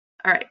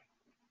All right.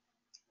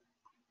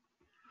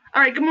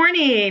 All right, good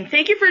morning.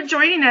 Thank you for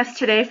joining us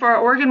today for our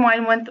Oregon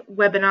Wine Month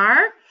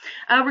webinar.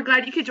 We're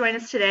glad you could join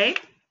us today.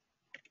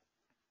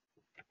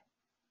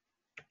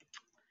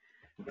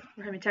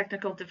 We're having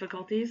technical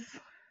difficulties.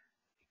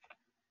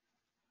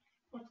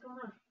 What's going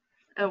on?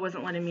 Oh, it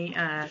wasn't letting me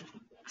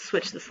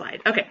switch the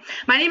slide. Okay,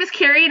 my name is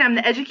Carrie and I'm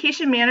the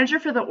Education Manager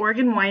for the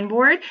Oregon Wine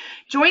Board.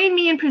 Joining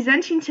me in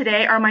presenting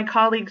today are my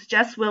colleagues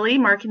Jess Willie,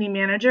 Marketing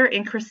Manager,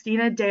 and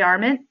Christina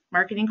DeArmond,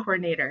 Marketing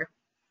Coordinator.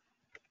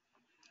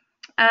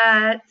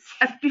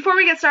 Before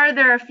we get started,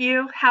 there are a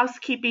few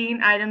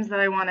housekeeping items that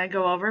I want to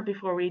go over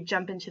before we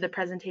jump into the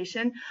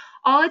presentation.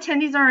 All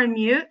attendees are on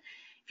mute.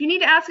 If you need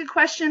to ask a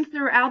question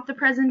throughout the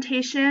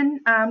presentation,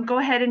 go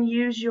ahead and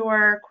use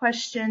your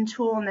question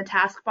tool in the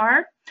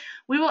taskbar.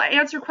 We will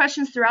answer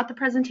questions throughout the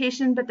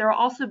presentation, but there will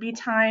also be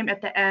time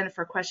at the end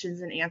for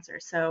questions and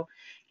answers. So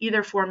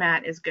either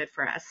format is good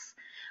for us.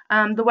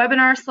 The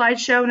webinar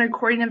slideshow and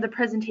recording of the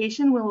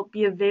presentation will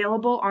be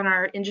available on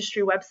our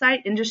industry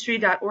website,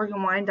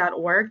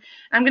 industry.oregonwine.org.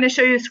 I'm going to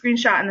show you a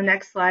screenshot in the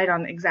next slide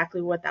on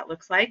exactly what that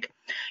looks like.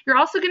 You're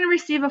also going to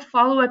receive a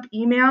follow-up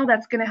email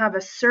that's going to have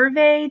a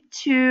survey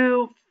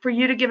for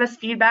you to give us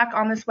feedback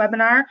on this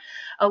webinar,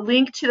 a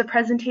link to the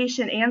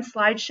presentation and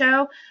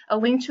slideshow, a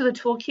link to the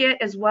toolkit,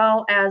 as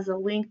well as a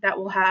link that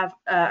will have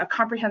a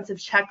comprehensive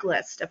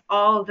checklist of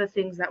all of the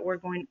things that we're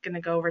going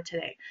to go over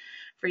today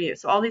for you.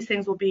 So all these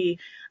things will be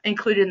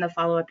included in the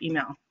follow-up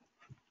email.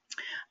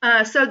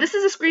 So this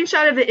is a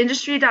screenshot of the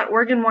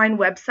industry.oregonwine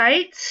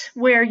website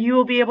where you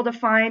will be able to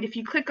find, if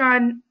you click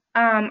on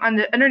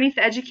underneath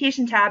the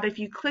education tab, if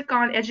you click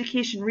on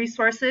education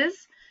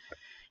resources,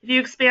 if you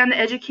expand the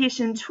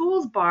education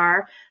tools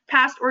bar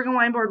past Oregon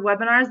Wine Board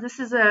webinars, this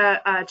is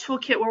a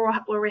toolkit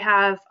where we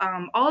have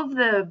all of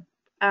the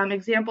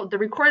the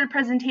recorded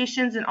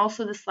presentations and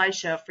also the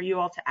slideshow for you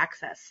all to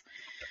access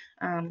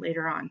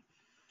later on.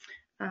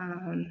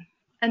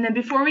 And then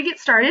before we get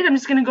started, I'm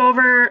just going to go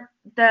over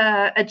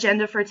the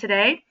agenda for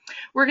today.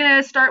 We're going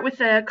to start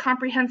with a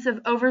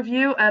comprehensive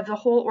overview of the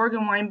whole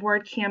Oregon Wine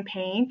Board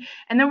campaign,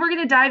 and then we're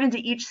going to dive into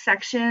each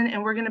section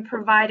and we're going to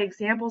provide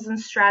examples and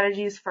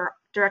strategies for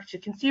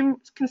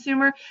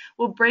direct-to-consumer.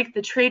 We'll break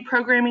the trade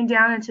programming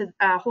down into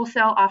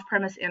wholesale,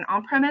 off-premise, and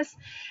on-premise.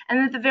 And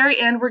at the very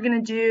end, we're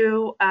going to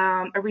do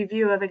a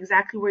review of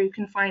exactly where you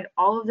can find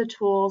all of the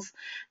tools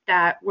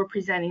that we're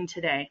presenting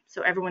today,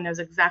 so everyone knows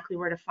exactly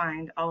where to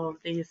find all of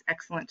these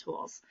excellent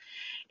tools.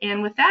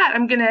 And with that,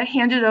 I'm going to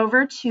hand it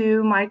over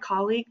to my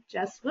colleague,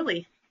 Jess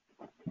Willie.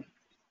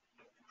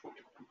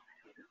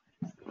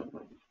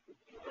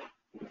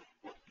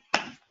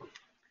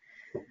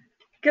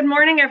 Good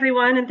morning,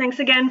 everyone, and thanks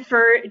again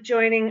for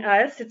joining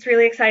us. It's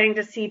really exciting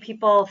to see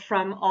people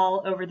from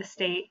all over the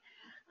state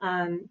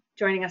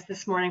joining us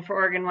this morning for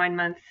Oregon Wine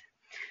Month.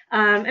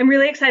 I'm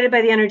really excited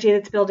by the energy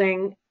that's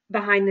building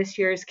behind this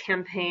year's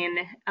campaign.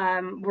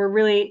 We're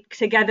really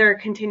together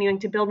continuing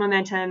to build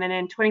momentum, and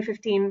in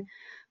 2015,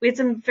 we had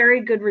some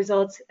very good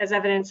results as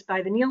evidenced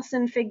by the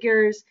Nielsen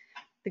figures,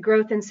 the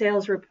growth in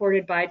sales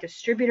reported by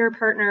distributor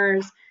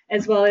partners,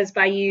 as well as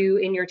by you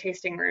in your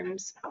tasting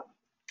rooms.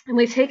 And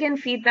we've taken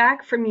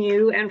feedback from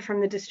you and from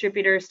the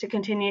distributors to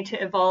continue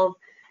to evolve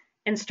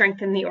and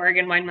strengthen the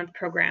Oregon Wine Month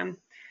program.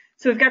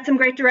 So we've got some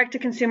great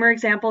direct-to-consumer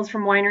examples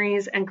from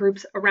wineries and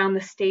groups around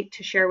the state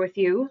to share with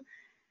you.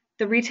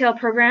 The retail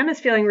program is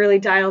feeling really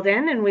dialed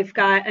in, and we've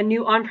got a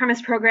new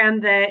on-premise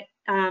program that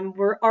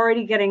we're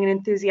already getting an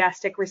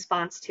enthusiastic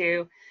response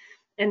to.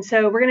 And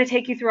so we're going to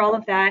take you through all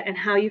of that and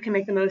how you can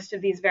make the most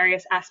of these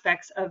various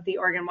aspects of the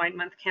Oregon Wine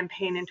Month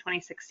campaign in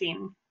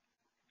 2016.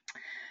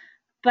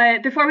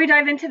 But before we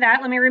dive into that,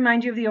 let me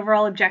remind you of the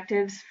overall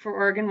objectives for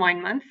Oregon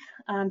Wine Month.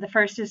 The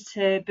first is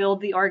to build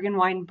the Oregon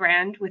wine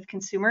brand with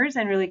consumers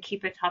and really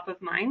keep it top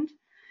of mind.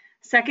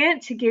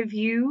 Second, to give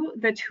you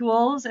the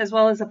tools as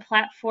well as a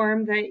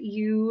platform that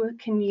you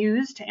can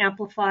use to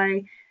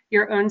amplify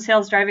your own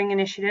sales driving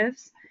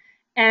initiatives.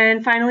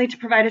 And finally, to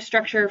provide a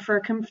structure for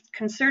a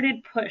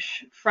concerted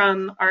push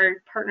from our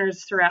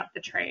partners throughout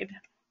the trade.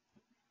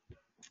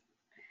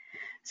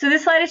 So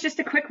this slide is just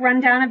a quick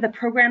rundown of the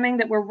programming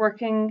that we're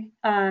working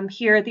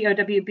here at the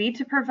OWB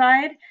to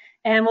provide,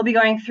 and we'll be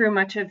going through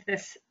much of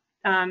this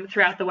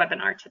throughout the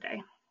webinar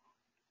today.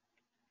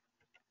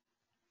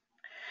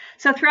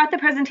 So throughout the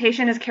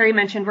presentation, as Carrie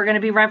mentioned, we're going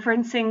to be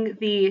referencing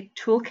the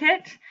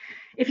toolkit.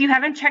 If you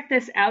haven't checked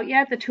this out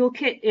yet, the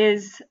toolkit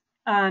is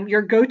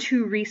your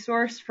go-to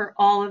resource for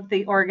all of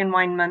the Oregon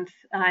Wine Month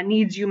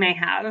needs you may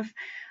have.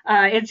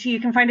 You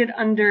can find it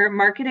under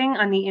marketing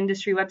on the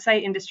industry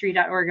website,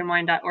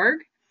 industry.oregonwine.org.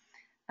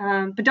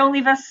 But don't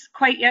leave us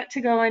quite yet to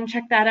go and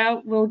check that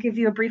out. We'll give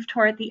you a brief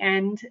tour at the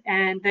end,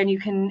 and then you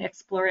can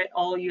explore it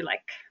all you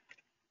like.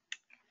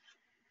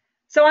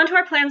 So on to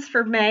our plans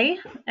for May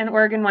and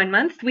Oregon Wine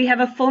Month. We have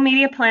a full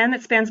media plan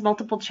that spans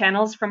multiple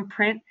channels from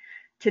print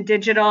to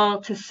digital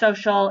to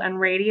social and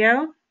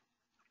radio.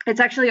 It's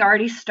actually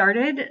already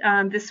started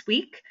this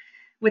week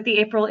with the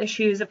April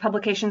issues of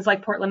publications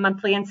like Portland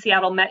Monthly and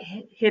Seattle Met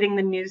hitting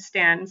the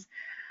newsstands.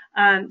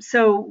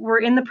 So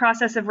we're in the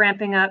process of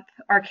ramping up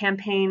our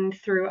campaign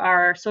through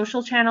our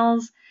social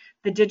channels.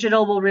 The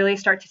digital will really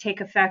start to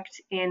take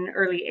effect in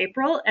early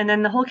April, and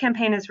then the whole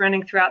campaign is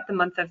running throughout the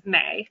month of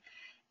May.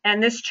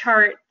 And this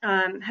chart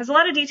has a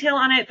lot of detail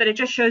on it, but it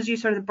just shows you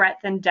sort of the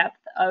breadth and depth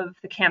of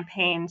the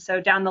campaign.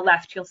 So down the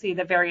left, you'll see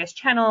the various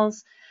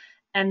channels,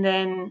 and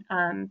then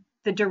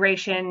the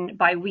duration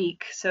by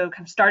week. So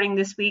kind of starting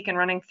this week and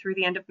running through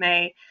the end of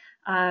May,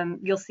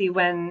 you'll see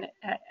when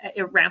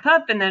it ramp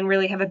up and then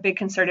really have a big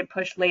concerted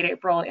push late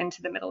April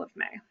into the middle of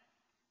May.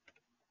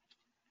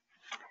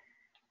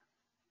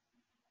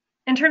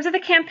 In terms of the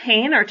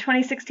campaign, our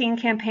 2016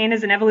 campaign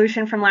is an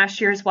evolution from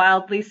last year's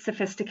wildly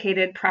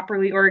sophisticated,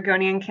 properly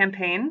Oregonian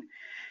campaign.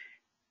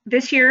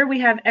 This year, we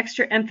have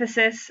extra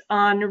emphasis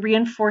on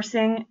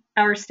reinforcing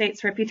our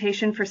state's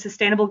reputation for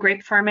sustainable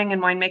grape farming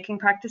and winemaking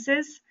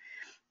practices.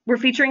 We're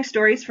featuring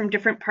stories from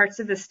different parts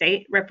of the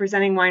state,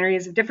 representing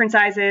wineries of different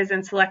sizes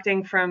and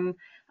selecting from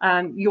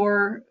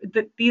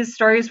these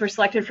stories were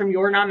selected from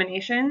your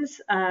nominations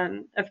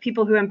of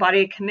people who embody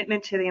a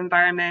commitment to the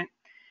environment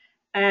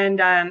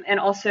and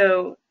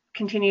also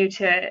continue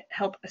to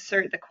help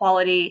assert the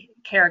quality,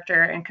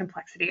 character, and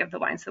complexity of the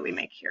wines that we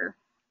make here.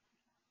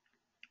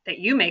 That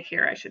you make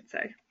here, I should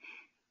say.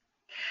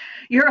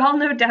 You're all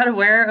no doubt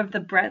aware of the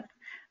breadth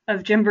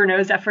of Jim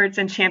Bernot's efforts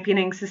in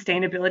championing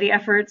sustainability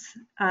efforts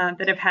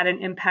that have had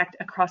an impact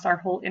across our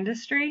whole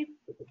industry.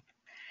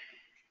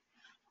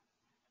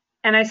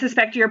 And I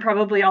suspect you're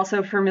probably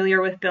also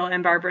familiar with Bill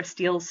and Barbara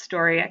Steele's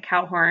story at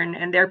Cowhorn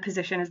and their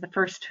position as the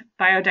first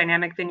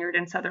biodynamic vineyard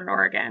in Southern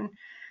Oregon.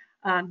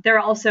 They're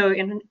also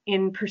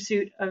in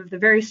pursuit of the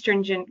very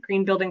stringent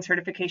green building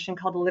certification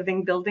called the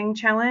Living Building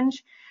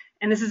Challenge.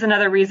 And this is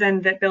another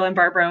reason that Bill and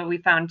Barbara we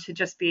found to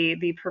just be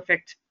the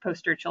perfect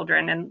poster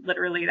children, and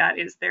literally that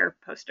is their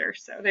poster.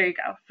 So there you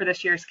go for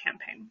this year's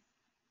campaign.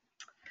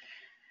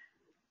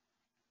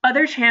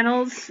 Other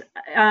channels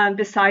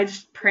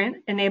besides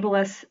print enable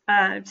us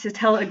to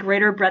tell a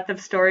greater breadth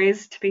of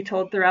stories to be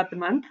told throughout the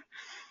month.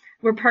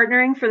 We're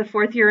partnering for the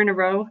 4th year in a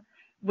row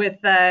with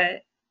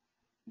Brian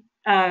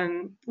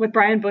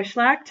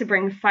Bushlack to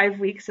bring 5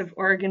 weeks of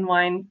Oregon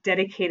wine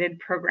dedicated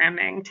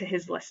programming to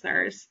his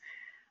listeners.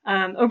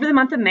 Over the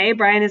month of May,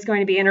 Brian is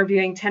going to be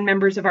interviewing 10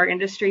 members of our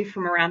industry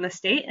from around the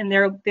state, and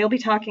they'll be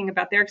talking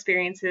about their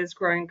experiences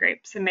growing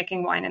grapes and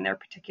making wine in their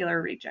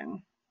particular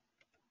region.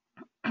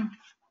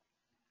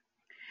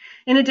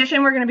 In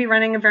addition, we're going to be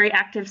running a very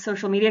active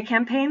social media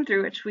campaign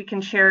through which we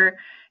can share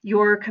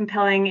your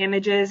compelling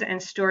images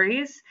and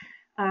stories.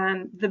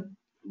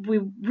 We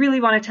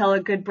really want to tell a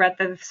good breadth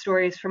of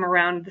stories from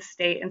around the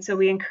state, and so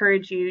we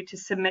encourage you to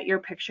submit your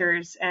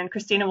pictures, and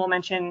Christina will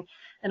mention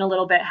in a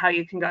little bit how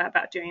you can go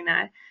about doing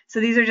that. So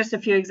these are just a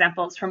few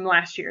examples from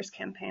last year's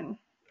campaign.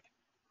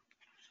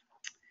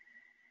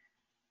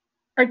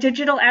 Our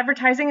digital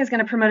advertising is going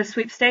to promote a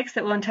sweepstakes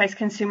that will entice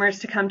consumers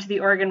to come to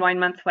the Oregon Wine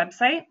Month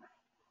website.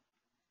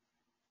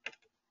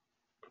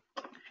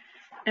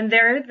 And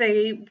there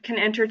they can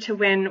enter to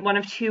win one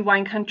of 2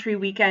 wine country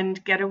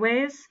weekend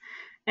getaways.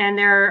 And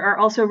there are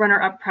also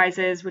runner-up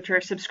prizes, which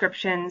are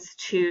subscriptions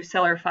to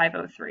Cellar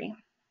 503.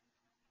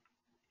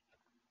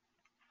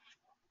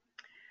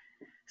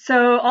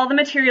 So all the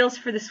materials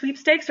for the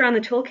sweepstakes are on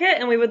the toolkit,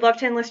 and we would love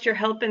to enlist your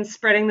help in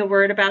spreading the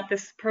word about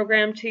this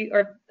program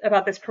or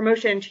about this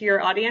promotion to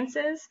your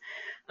audiences.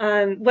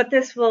 What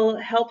this will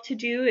help to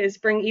do is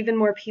bring even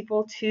more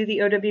people to the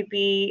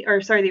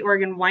the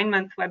Oregon Wine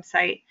Month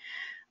website.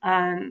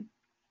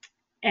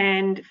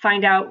 And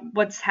find out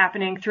what's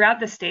happening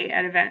throughout the state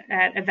at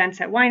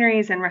events at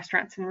wineries and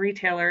restaurants and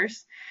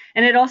retailers.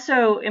 And it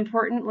also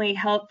importantly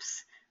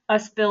helps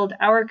us build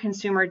our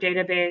consumer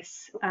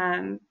database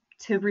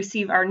to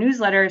receive our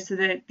newsletters so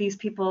that these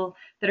people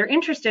that are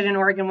interested in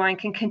Oregon wine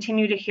can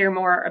continue to hear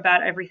more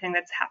about everything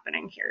that's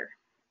happening here.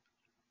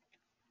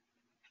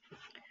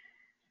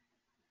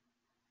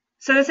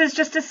 So this is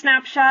just a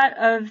snapshot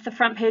of the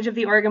front page of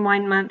the Oregon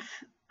Wine Month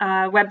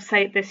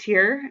website this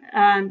year.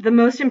 The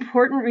most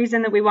important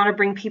reason that we want to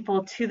bring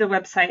people to the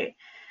website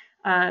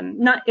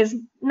is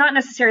not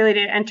necessarily to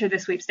enter the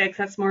sweepstakes,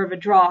 that's more of a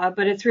draw,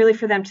 but it's really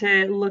for them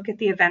to look at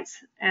the events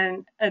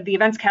and the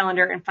events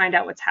calendar and find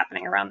out what's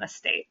happening around the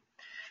state.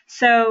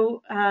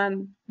 So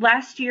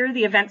last year,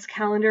 the events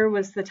calendar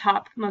was the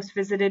top most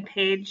visited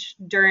page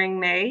during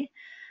May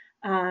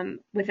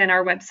within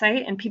our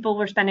website, and people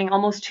were spending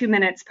almost 2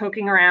 minutes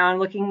poking around,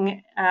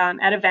 looking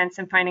at events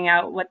and finding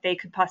out what they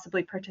could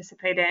possibly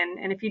participate in.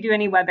 And if you do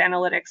any web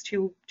analytics,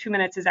 two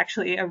minutes is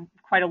actually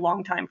quite a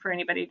long time for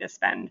anybody to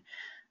spend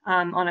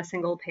on a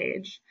single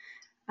page.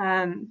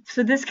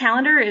 So this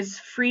calendar is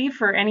free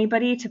for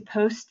anybody to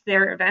post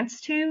their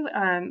events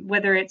to,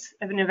 whether it's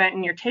an event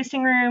in your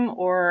tasting room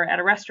or at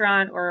a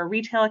restaurant or a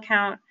retail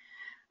account.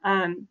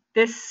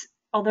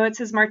 Although it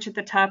says March at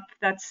the top,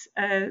 that's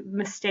a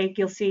mistake.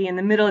 You'll see in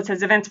the middle it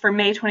says events for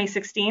May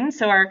 2016.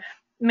 So our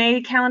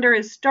May calendar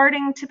is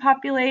starting to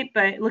populate,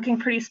 but looking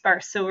pretty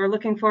sparse. So we're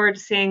looking forward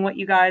to seeing what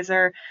you guys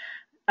are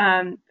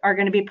going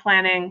to be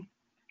planning,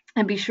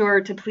 and be sure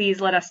to please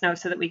let us know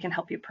so that we can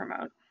help you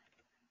promote.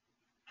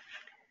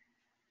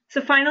 So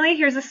finally,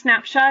 here's a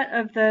snapshot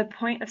of the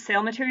point of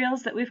sale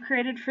materials that we've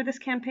created for this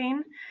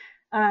campaign.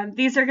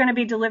 These are going to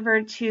be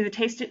delivered to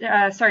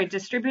the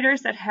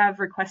distributors that have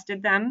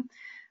requested them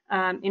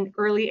in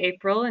early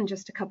April, in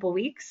just a couple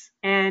weeks,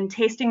 and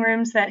tasting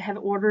rooms that have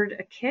ordered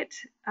a kit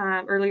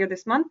earlier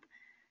this month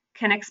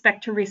can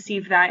expect to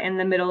receive that in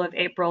the middle of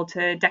April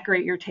to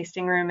decorate your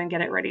tasting room and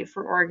get it ready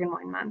for Oregon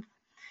Wine Month.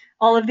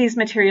 All of these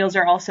materials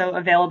are also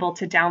available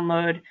to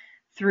download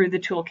through the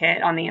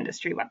toolkit on the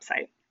industry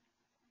website.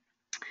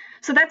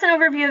 So that's an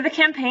overview of the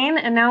campaign,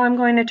 and now I'm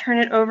going to turn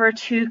it over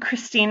to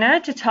Christina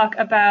to talk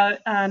about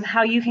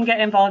how you can get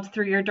involved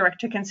through your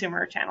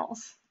direct-to-consumer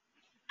channels.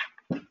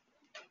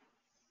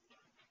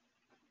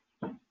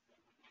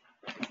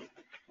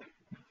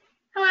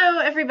 Hello,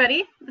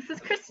 everybody. This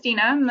is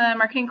Christina. I'm the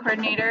marketing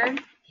coordinator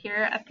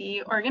here at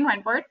the Oregon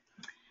Wine Board.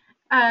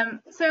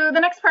 So the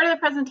next part of the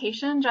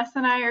presentation, Jess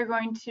and I are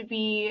going to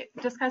be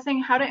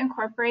discussing how to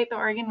incorporate the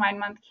Oregon Wine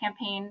Month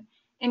campaign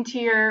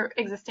into your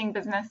existing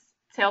business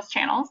sales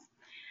channels.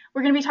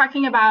 We're going to be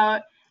talking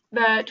about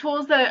the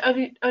tools that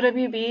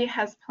OWB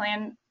has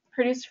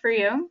produced for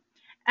you,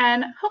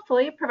 and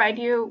hopefully provide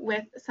you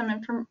with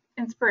some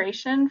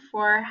inspiration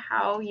for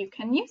how you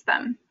can use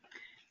them.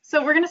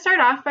 So we're going to start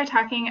off by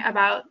talking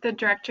about the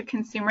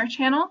direct-to-consumer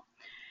channel.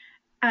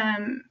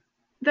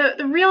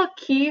 The real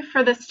key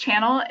for this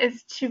channel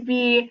is to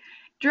be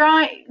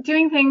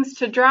doing things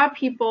to draw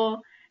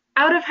people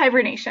out of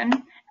hibernation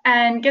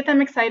and get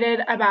them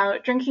excited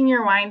about drinking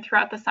your wine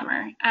throughout the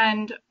summer.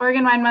 And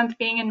Oregon Wine Month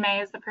being in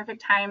May is the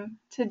perfect time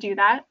to do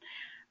that.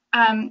 So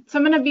I'm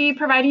going to be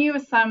providing you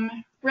with some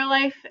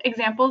real-life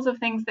examples of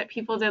things that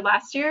people did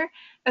last year,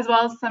 as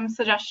well as some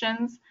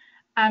suggestions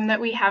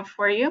that we have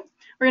for you.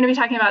 We're going to be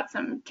talking about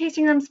some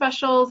tasting room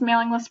specials,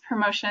 mailing list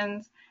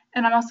promotions,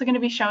 and I'm also going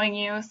to be showing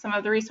you some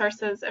of the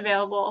resources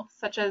available,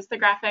 such as the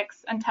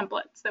graphics and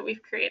templates that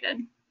we've created.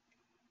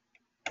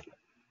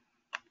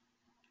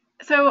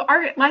 So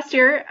last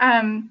year,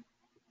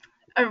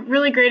 a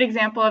really great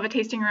example of a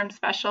tasting room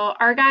special,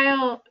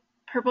 Argyle,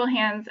 Purple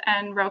Hands,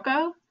 and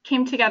Rocco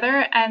came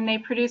together and they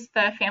produced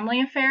the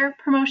Family Affair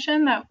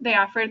promotion that they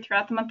offered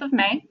throughout the month of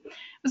May. It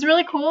was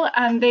really cool.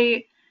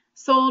 They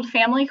sold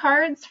family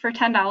cards for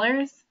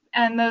 $10,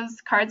 and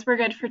those cards were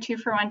good for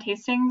 2-for-1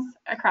 tastings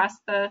across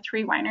the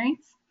 3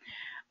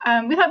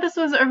 wineries. We thought this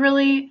was a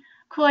really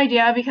cool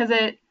idea because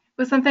it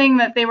was something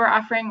that they were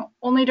offering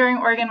only during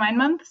Oregon Wine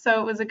Month,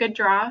 so it was a good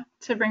draw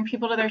to bring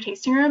people to their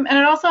tasting room, and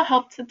it also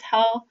helped to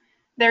tell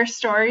their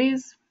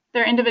stories,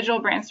 their individual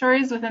brand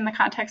stories within the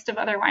context of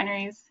other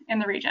wineries in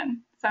the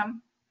region. So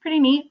pretty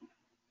neat.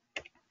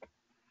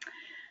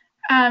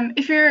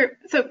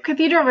 So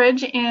Cathedral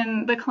Ridge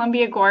in the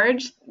Columbia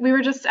Gorge, we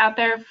were just out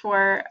there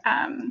for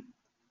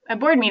a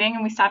board meeting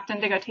and we stopped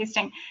in to go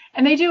tasting,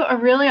 and they do a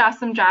really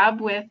awesome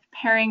job with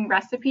pairing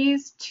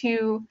recipes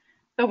to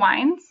the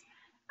wines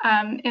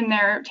in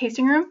their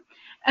tasting room.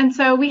 And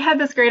so we had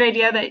this great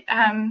idea that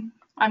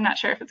I'm not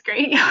sure if it's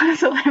great,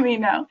 so let me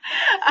know.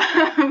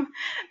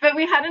 But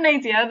we had an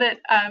idea that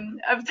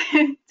of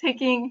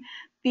taking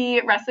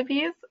the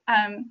recipes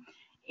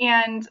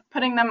and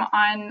putting them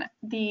on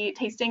the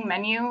tasting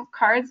menu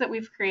cards that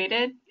we've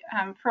created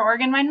for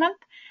Oregon Wine Month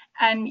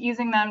and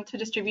using them to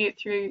distribute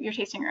through your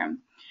tasting room.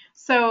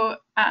 So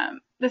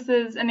this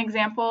is an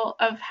example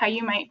of how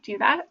you might do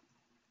that.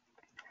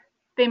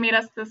 They made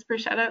us this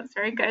bruschetta. It's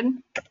very good.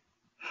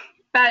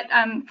 That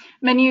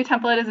menu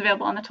template is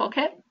available in the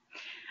toolkit.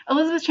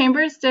 Elizabeth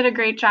Chambers did a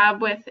great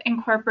job with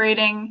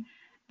incorporating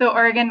the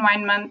Oregon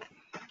Wine Month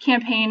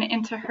campaign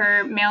into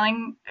her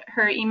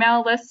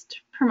email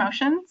list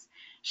promotions.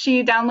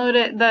 She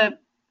downloaded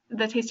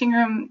the tasting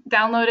room,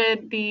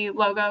 downloaded the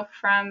logo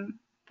from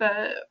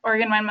the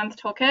Oregon Wine Month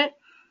toolkit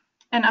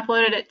and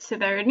uploaded it to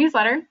their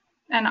newsletter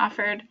and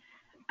offered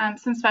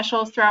some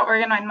specials throughout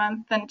Oregon Wine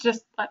Month and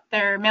just let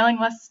their mailing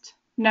list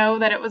know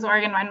that it was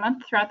Oregon Wine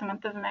Month throughout the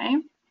month of May.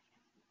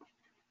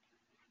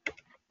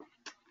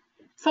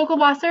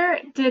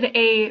 Sokolblosser did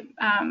a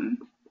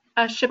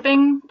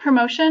shipping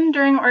promotion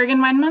during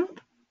Oregon Wine Month.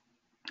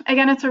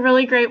 Again, it's a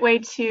really great way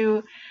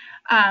to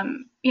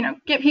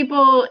get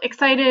people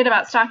excited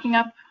about stocking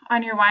up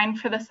on your wine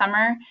for the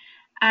summer,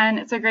 and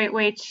it's a great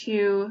way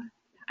to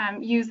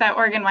use that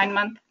Oregon Wine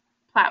Month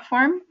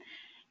platform.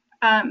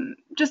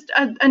 Just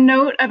a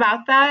note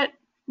about that,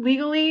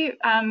 legally,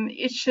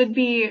 it should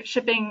be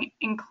shipping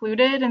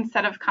included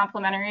instead of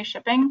complimentary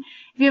shipping.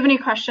 If you have any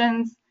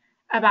questions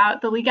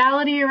about the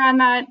legality around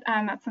that,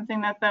 that's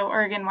something that the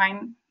Oregon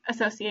Wine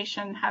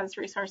Association has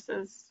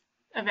resources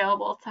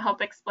available to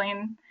help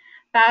explain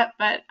that,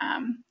 but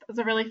it was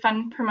a really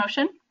fun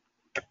promotion.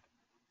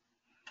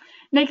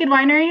 Naked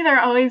Winery, they're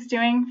always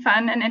doing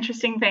fun and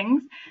interesting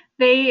things.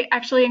 They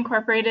actually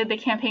incorporated the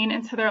campaign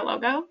into their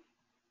logo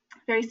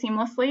very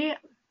seamlessly,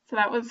 so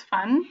that was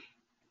fun.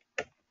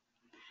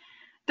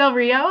 Del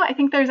Rio, I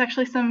think there's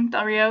actually some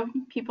Del Rio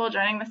people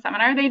joining the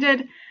seminar. They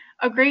did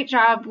a great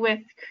job with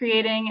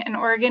creating an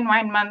Oregon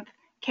Wine Month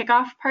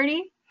kickoff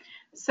party.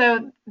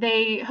 So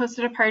they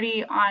hosted a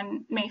party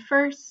on May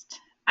 1st,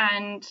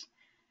 and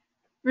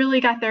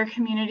really got their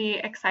community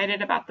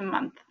excited about the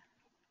month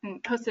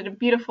and hosted a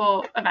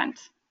beautiful event.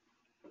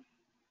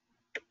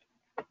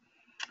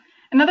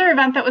 Another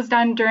event that was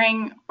done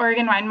during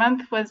Oregon Wine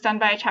Month was done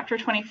by Chapter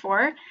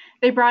 24.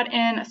 They brought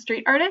in a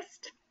street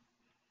artist,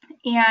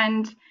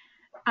 and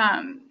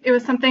it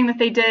was something that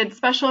they did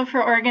special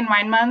for Oregon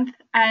Wine Month,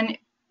 and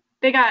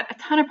they got a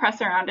ton of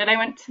press around it. I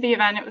went to the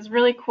event. It was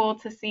really cool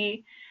to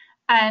see,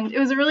 and it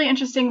was a really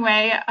interesting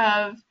way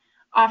of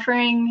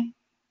offering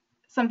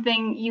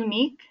something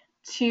unique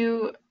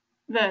to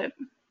the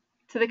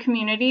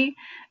community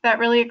that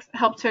really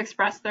helped to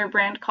express their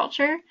brand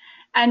culture.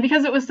 And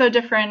because it was so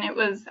different, it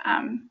was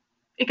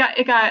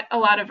it got a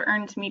lot of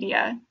earned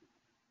media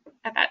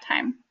at that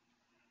time.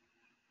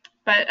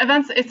 But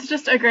events, it's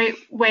just a great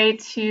way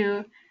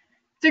to,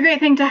 it's a great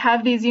thing to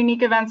have these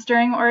unique events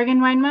during Oregon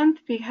Wine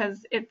Month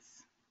because it's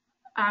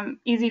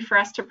easy for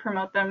us to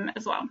promote them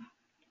as well.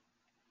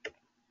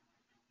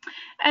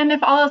 And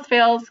if all else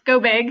fails, go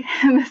big.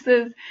 This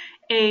is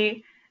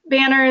a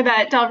banner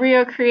that Del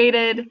Rio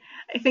created.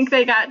 I think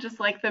they got just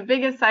like the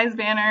biggest size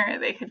banner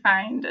they could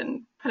find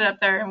and put it up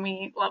there, and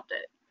we loved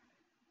it.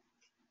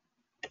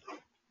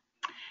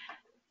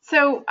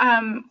 So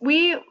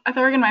we at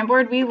the Oregon Wine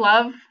Board, we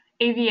love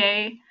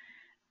AVA.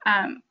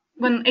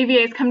 When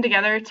AVAs come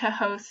together to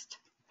host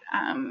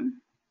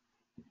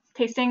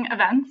tasting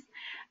events,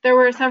 there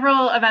were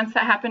several events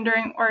that happened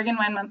during Oregon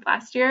Wine Month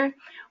last year.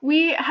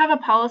 We have a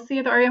policy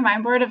at the Oregon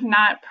Wine Board of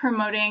not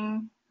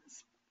promoting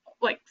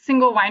like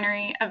single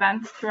winery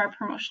events through our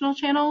promotional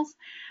channels.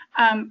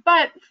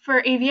 But for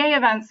AVA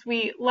events,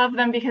 we love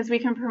them because we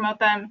can promote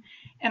them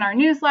in our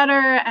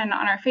newsletter and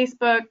on our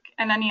Facebook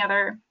and any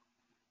other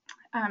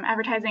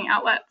advertising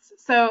outlets.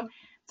 So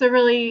it's a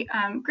really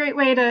great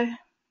way to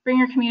bring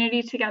your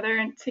community together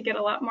and to get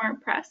a lot more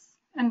press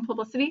and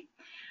publicity.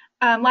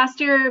 Last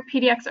year,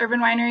 PDX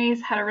Urban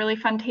Wineries had a really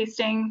fun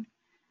tasting.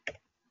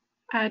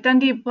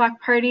 Dundee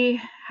Block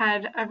Party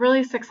had a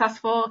really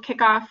successful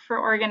kickoff for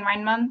Oregon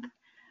Wine Month,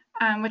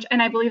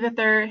 and I believe that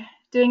they're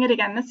doing it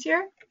again this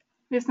year.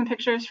 We have some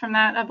pictures from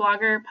that. A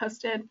blogger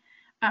posted.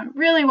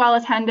 Really well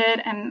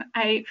attended, and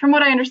from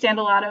what I understand,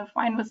 a lot of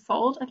wine was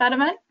sold at that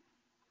event.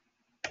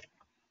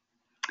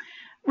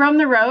 Roam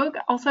the Rogue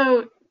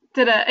also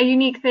did a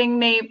unique thing.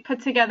 They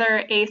put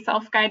together a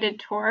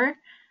self-guided tour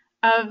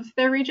of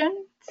their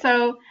region.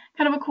 So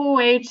kind of a cool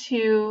way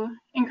to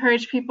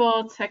encourage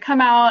people to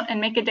come out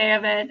and make a day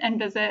of it and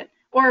visit,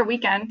 or a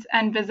weekend,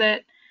 and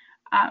visit,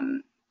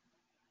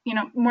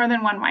 more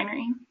than one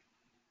winery.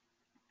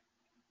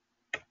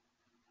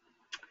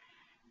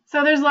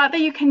 So there's a lot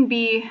that you can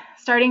be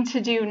starting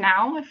to do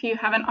now if you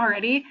haven't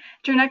already.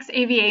 At your next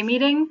AVA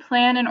meeting,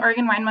 plan an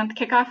Oregon Wine Month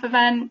kickoff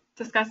event,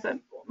 discuss a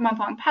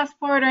month-long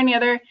passport or any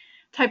other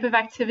type of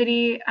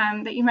activity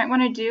that you might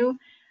want to do.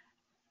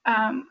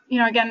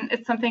 Again,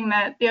 it's something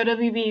that the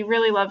OWB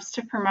really loves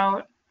to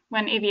promote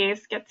when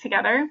AVAs get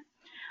together.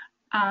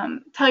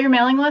 Tell your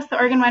mailing list the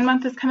Oregon Wine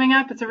Month is coming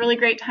up. It's a really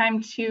great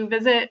time to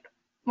visit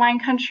wine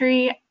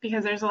country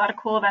because there's a lot of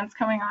cool events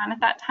going on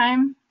at that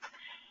time.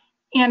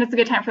 And it's a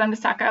good time for them to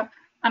stock up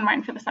on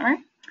wine for the summer.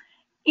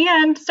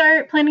 And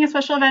start planning a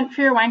special event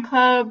for your wine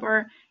club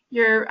or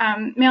your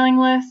mailing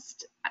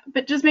list.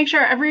 But just make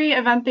sure every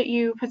event that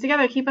you put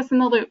together, keep us in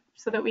the loop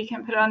so that we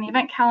can put it on the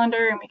event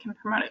calendar and we can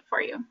promote it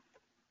for you.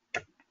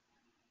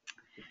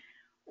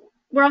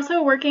 We're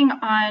also working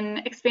on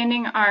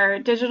expanding our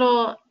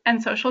digital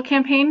and social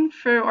campaign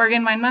for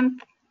Oregon Wine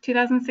Month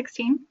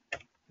 2016.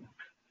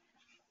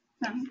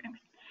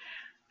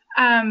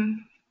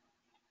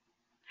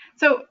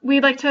 So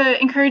we'd like to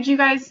encourage you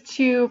guys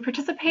to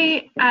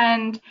participate,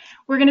 and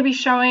we're going to be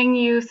showing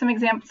you some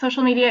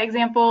social media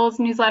examples,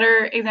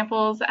 newsletter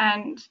examples,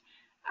 and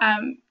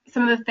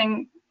some of the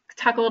things,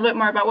 talk a little bit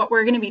more about what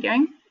we're going to be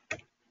doing.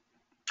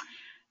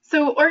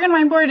 So Oregon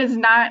Wine Board is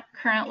not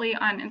currently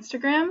on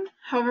Instagram.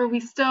 However, we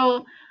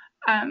still,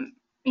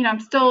 I'm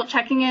still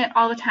checking it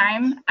all the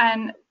time,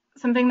 and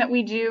something that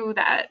we do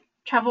that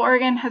Travel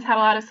Oregon has had a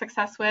lot of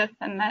success with,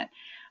 and that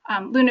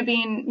Luna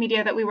Bean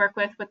Media that we work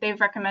with, what they've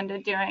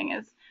recommended doing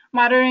is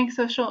monitoring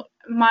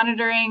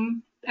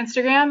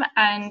Instagram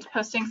and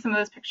posting some of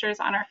those pictures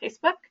on our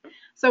Facebook.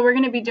 So we're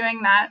going to be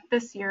doing that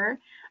this year.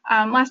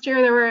 Last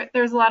year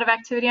there was a lot of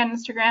activity on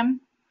Instagram.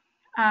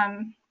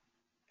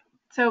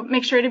 So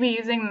make sure to be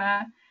using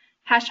the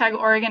hashtag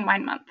Oregon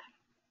Wine Month.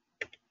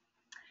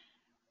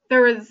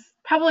 There was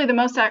probably the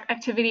most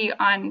activity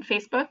on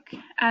Facebook,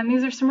 and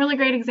these are some really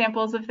great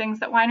examples of things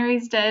that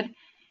wineries did,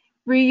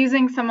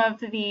 reusing some of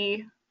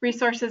the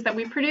resources that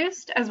we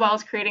produced as well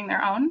as creating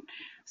their own.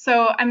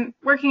 So I'm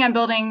working on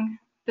building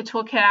the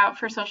toolkit out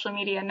for social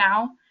media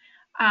now.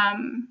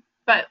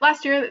 But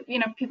last year,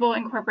 people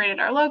incorporated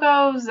our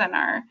logos and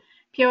our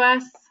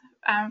POS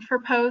for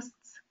posts.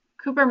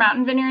 Cooper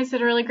Mountain Vineyards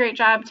did a really great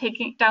job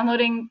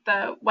downloading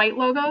the white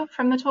logo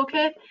from the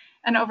toolkit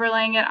and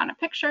overlaying it on a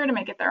picture to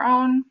make it their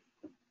own.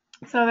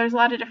 So there's a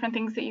lot of different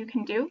things that you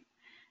can do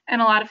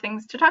and a lot of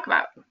things to talk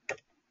about.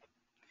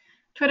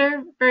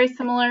 Twitter, very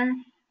similar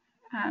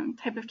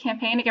type of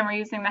campaign. Again, we're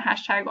using the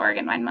hashtag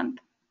Oregon Wine Month.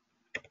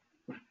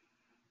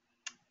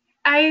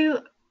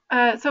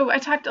 So I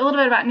talked a little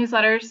bit about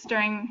newsletters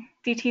during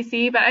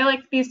DTC, but I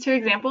like these two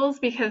examples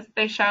because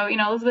they show,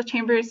 Elizabeth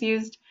Chambers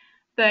used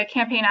the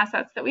campaign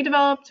assets that we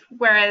developed,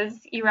 whereas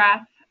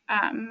ERAF,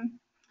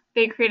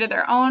 they created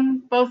their own.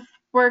 Both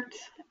worked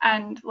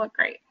and look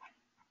great.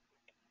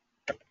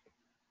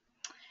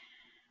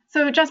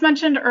 So just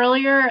mentioned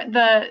earlier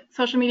the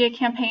social media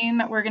campaign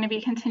that we're going to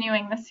be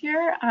continuing this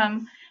year,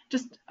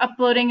 just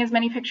uploading as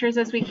many pictures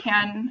as we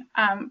can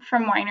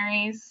from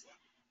wineries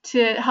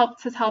to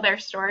help to tell their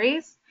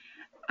stories.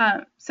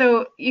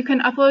 So you can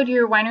upload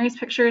your wineries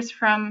pictures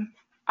from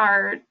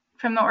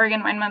the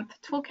Oregon Wine Month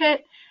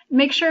toolkit.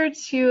 Make sure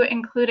to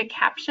include a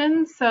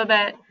caption so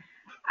that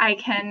I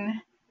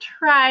can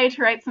try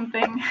to write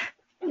something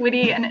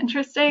witty and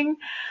interesting.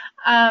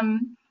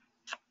 And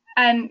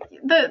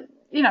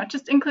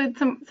just include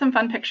some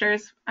fun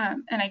pictures,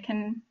 and I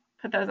can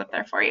put those up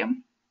there for you.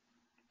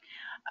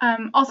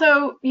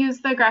 Also use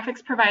the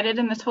graphics provided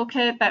in the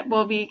toolkit that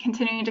will be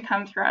continuing to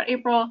come throughout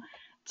April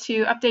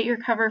to update your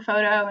cover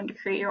photo and to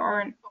create your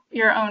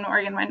own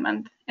Oregon Wine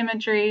Month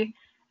imagery.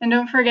 And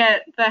don't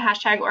forget the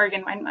hashtag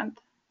Oregon Wine Month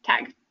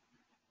tag.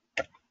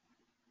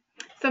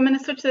 So I'm going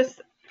to switch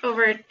this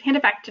over, hand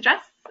it back to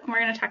Jess, and we're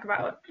going to talk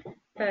about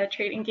the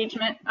trade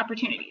engagement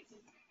opportunities.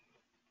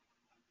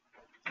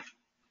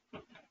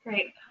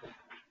 Great.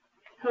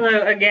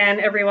 Hello again,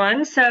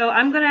 everyone. So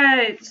I'm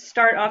going to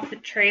start off the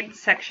trade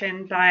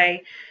section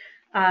by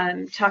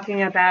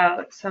talking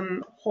about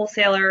some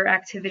wholesaler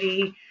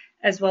activity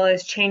as well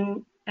as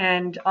chain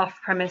and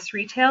off-premise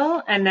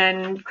retail. And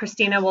then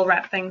Christina will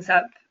wrap things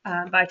up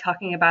by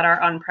talking about our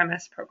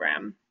on-premise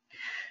program.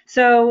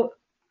 So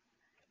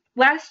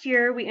last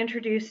year, we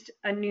introduced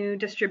a new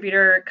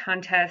distributor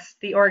contest,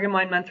 the Oregon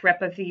Wine Month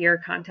Rep of the Year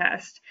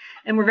contest.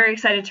 And we're very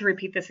excited to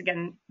repeat this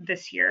again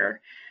this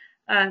year.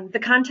 The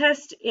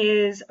contest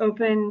is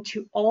open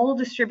to all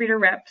distributor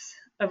reps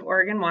of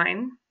Oregon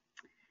Wine,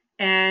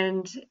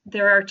 and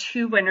there are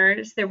two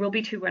winners. There will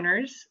be two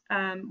winners,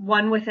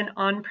 one with an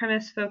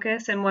on-premise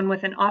focus and one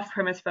with an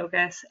off-premise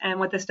focus. And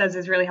what this does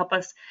is really help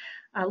us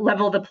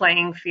level the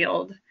playing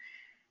field.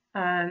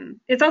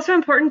 It's also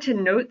important to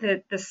note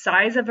that the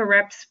size of a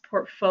rep's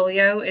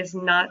portfolio is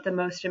not the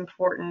most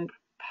important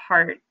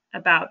part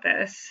about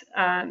this.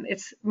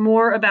 It's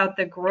more about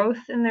the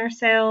growth in their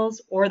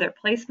sales or their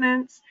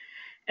placements,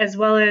 as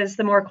well as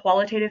the more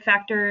qualitative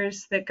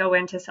factors that go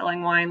into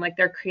selling wine, like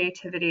their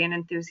creativity and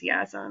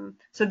enthusiasm.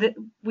 So that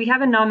we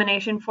have a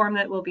nomination form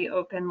that will be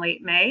open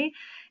late May,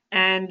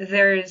 and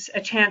there's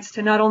a chance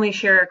to not only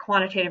share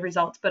quantitative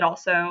results, but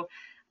also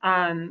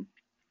kind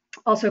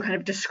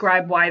of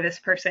describe why this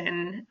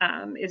person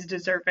is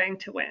deserving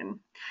to win.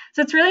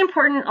 So it's really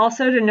important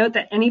also to note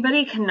that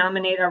anybody can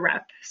nominate a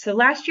rep. So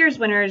last year's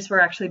winners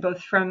were actually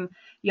both from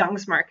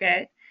Young's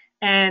Market,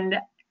 and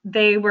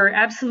they were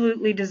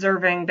absolutely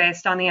deserving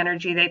based on the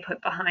energy they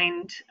put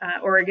behind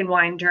Oregon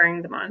wine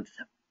during the month.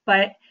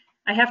 But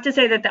I have to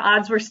say that the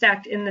odds were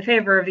stacked in the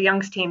favor of the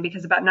Young's team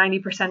because about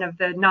 90% of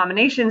the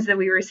nominations that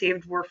we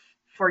received were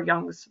for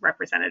Young's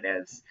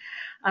representatives.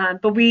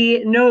 But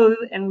we know,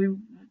 and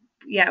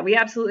we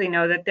absolutely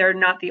know that they're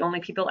not the only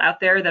people out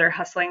there that are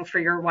hustling for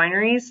your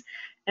wineries.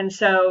 And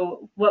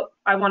so what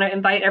I want to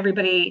invite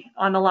everybody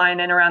on the line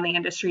and around the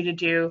industry to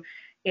do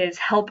is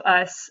help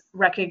us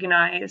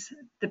recognize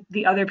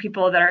the other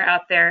people that are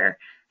out there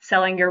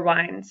selling your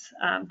wines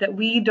that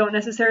we don't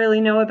necessarily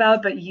know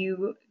about, but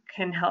you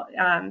can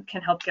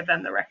help give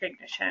them the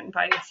recognition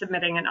by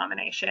submitting a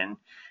nomination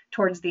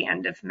towards the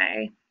end of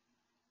May.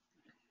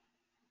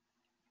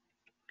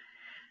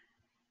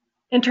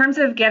 In terms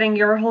of getting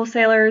your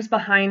wholesalers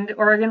behind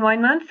Oregon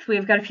Wine Month,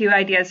 we've got a few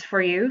ideas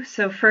for you.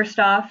 So first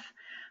off,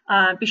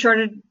 be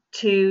sure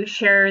to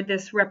share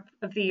this Rep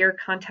of the Year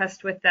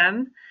contest with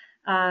them.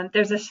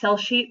 There's a sell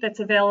sheet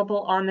that's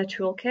available on the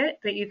toolkit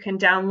that you can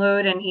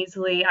download and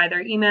easily either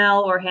email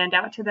or hand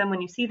out to them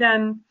when you see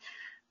them.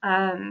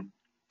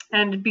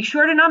 And be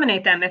sure to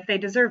nominate them if they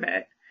deserve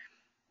it.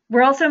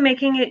 We're also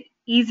making it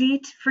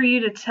easy for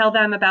you to tell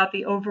them about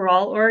the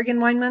overall Oregon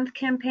Wine Month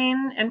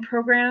campaign and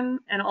program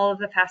and all of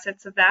the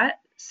facets of that.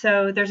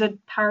 So there's a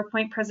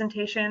PowerPoint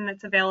presentation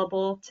that's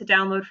available to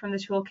download from the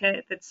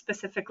toolkit that's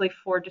specifically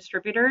for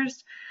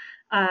distributors.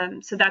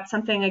 So that's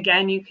something,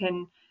 again, you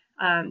can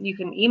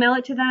email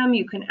it to them.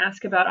 You can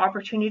ask about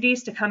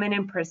opportunities to come in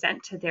and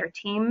present to their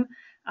team,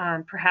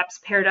 perhaps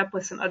paired up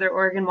with some other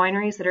Oregon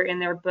wineries that are in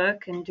their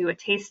book, and do a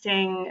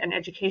tasting, an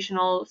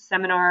educational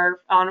seminar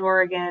on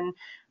Oregon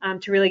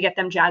to really get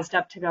them jazzed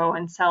up to go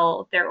and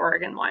sell their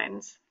Oregon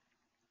wines.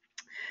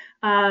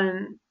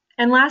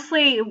 And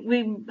lastly,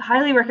 we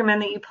highly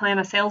recommend that you plan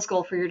a sales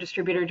goal for your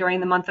distributor during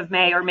the month of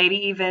May, or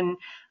maybe even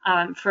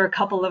for a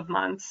couple of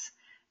months.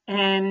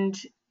 And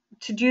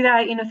to do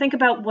that, think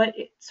about what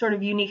sort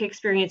of unique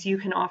experience you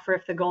can offer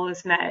if the goal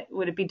is met.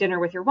 Would it be dinner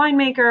with your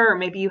winemaker, or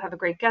maybe you have a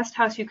great guest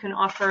house you can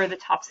offer the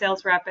top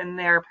sales rep and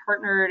their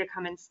partner to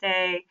come and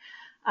stay.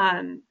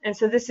 And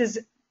so this is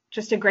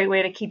just a great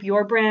way to keep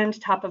your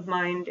brand top of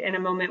mind in a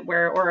moment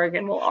where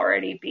Oregon will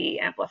already be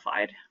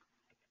amplified.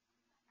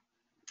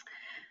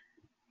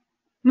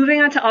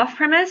 Moving on to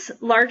off-premise,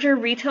 larger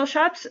retail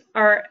shops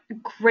are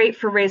great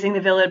for raising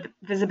the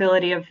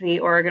visibility of the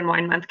Oregon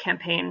Wine Month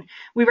campaign.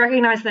 We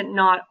recognize that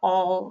not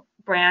all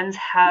brands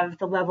have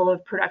the level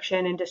of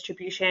production and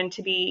distribution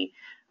to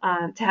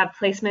have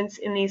placements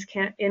in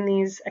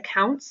these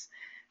accounts.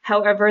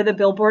 However, the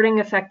billboarding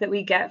effect that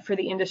we get for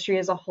the industry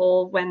as a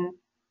whole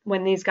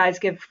when these guys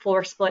give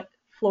floor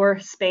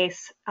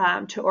space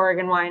to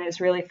Oregon wine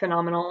is really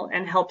phenomenal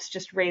and helps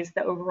just raise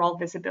the overall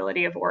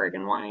visibility of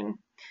Oregon wine.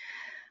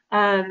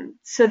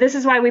 So this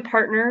is why we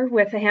partner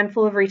with a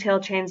handful of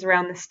retail chains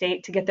around the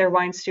state to get their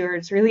wine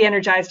stewards really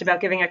energized about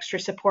giving extra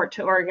support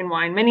to Oregon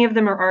wine. Many of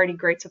them are already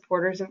great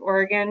supporters of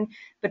Oregon,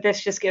 but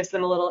this just gives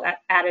them a little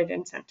added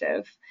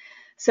incentive.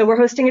 So we're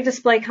hosting a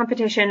display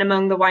competition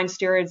among the wine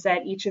stewards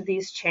at each of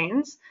these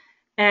chains.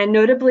 And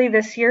notably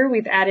this year,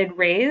 we've added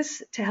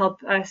Raise to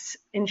help us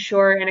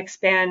ensure and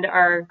expand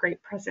our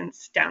great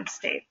presence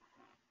downstate.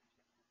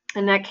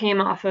 And that came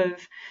off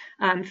of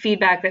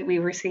feedback that we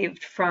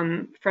received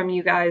from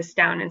you guys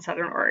down in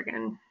Southern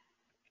Oregon.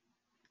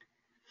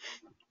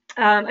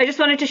 I just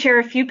wanted to share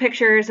a few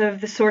pictures of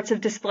the sorts of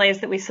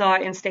displays that we saw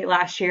in state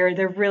last year.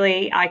 They're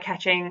really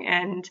eye-catching,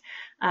 and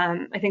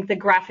I think the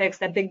graphics,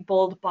 that big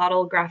bold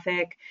bottle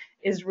graphic,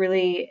 is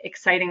really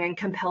exciting and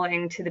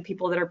compelling to the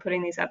people that are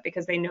putting these up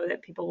because they know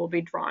that people will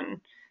be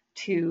drawn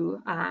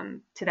to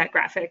that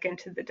graphic and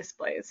to the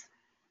displays.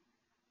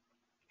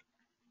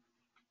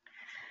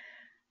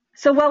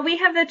 So while we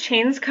have the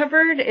chains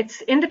covered,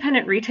 it's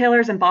independent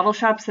retailers and bottle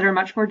shops that are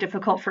much more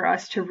difficult for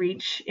us to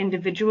reach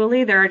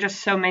individually. There are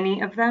just so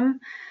many of them.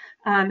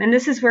 And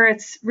this is where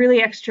it's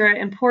really extra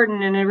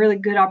important and a really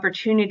good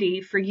opportunity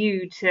for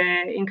you to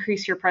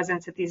increase your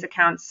presence at these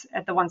accounts,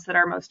 at the ones that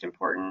are most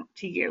important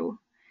to you.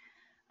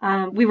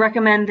 We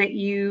recommend that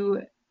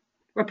you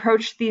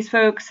approach these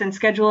folks and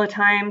schedule a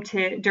time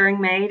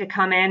during May to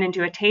come in and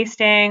do a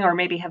tasting or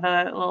maybe have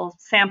a little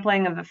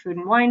sampling of a food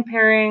and wine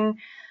pairing.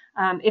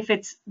 If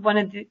it's one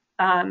of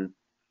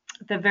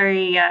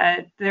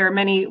there are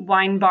many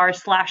wine bar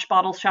 /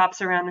 bottle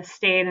shops around the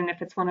state, and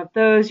if it's one of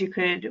those, you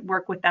could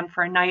work with them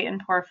for a night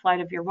and pour a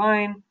flight of your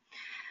wine.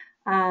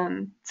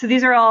 So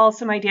these are all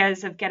some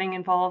ideas of getting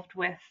involved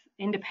with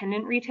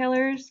independent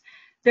retailers.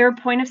 There are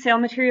point of sale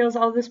materials.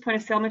 All of those point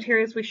of sale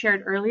materials we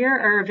shared earlier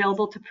are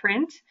available to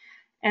print,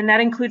 and that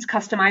includes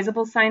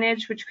customizable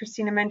signage, which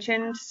Christina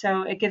mentioned.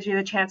 So it gives you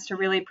the chance to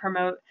really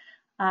promote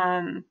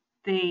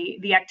the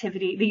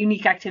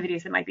unique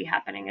activities that might be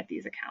happening at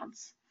these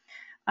accounts.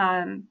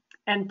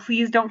 And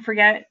please don't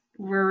forget,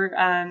 we're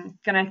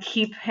going to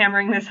keep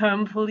hammering this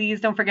home.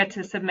 Please don't forget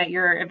to submit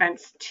your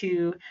events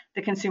to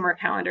the consumer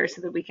calendar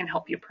so that we can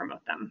help you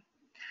promote them.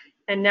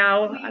 And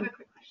now,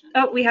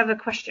 we have a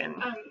question.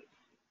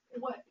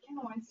 What do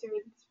the wine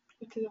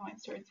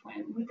stewards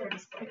win with their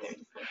displays?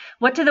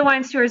 What do the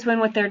wine stewards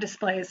win with their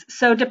displays?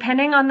 So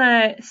depending on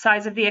the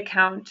size of the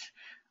account,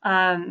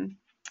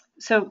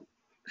 so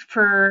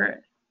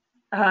for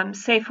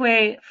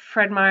Safeway,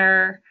 Fred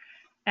Meyer,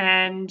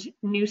 and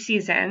New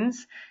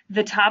Seasons,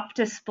 the top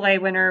display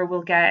winner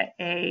will get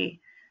a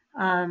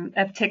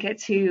ticket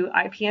to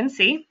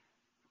IPNC.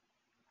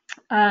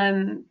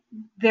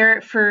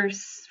 There for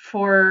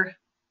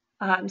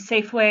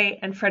Safeway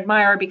and Fred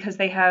Meyer, because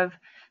they have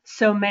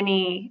so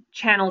many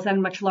channels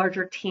and much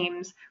larger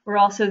teams, we're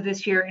also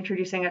this year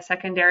introducing a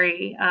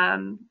secondary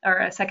or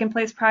a second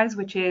place prize,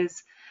 which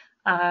is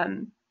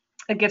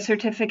a gift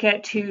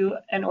certificate to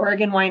an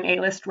Oregon Wine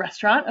A-list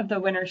restaurant of the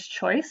winner's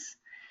choice.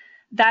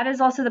 That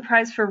is also the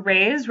prize for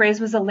Raise. Raise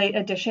was a late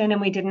addition,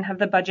 and we didn't have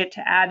the budget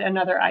to add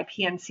another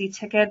IPNC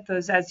ticket.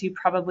 Those, as you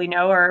probably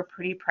know, are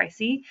pretty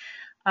pricey.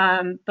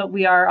 But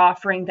we are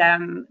offering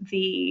them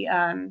the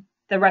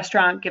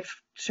restaurant gift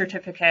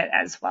certificate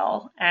as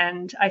well.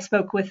 And I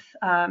spoke with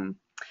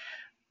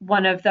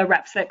one of the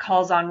reps that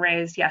calls on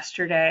Raise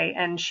yesterday,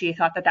 and she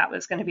thought that that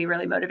was going to be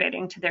really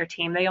motivating to their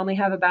team. They only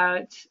have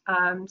about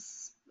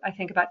I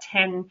think about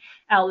 10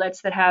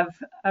 outlets that have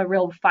a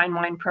real fine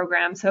wine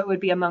program. So it would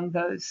be among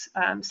those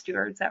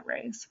stewards at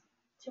Raise.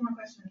 Two more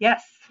questions.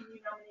 Yes. Can you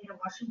nominate a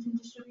Washington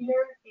distributor,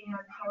 and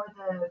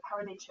how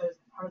are they chosen?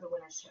 How are the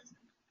winners chosen?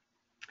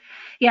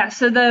 Yeah,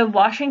 so the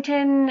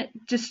Washington,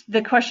 just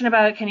the question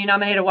about can you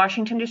nominate a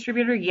Washington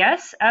distributor?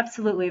 Yes,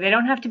 absolutely. They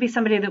don't have to be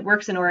somebody that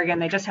works in Oregon.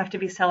 They just have to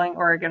be selling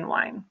Oregon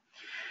wine.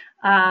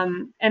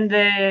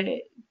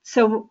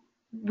 So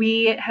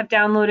we have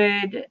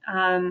downloaded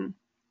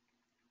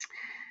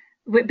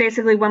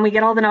basically, when we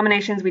get all the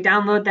nominations, we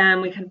download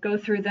them, we can go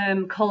through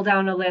them, cull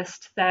down a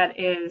list that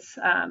is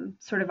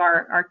sort of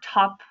our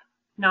top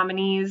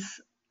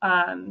nominees.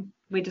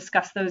 We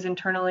discuss those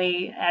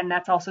internally, and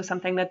that's also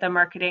something that the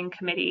marketing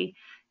committee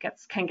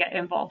can get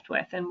involved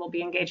with, and we'll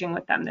be engaging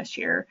with them this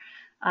year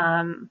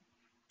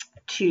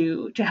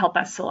to help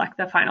us select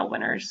the final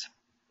winners.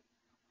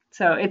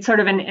 So it's sort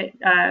of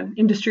an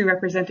industry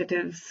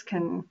representatives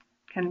can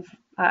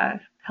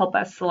help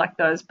us select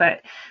those,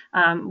 but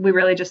we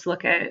really just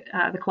look at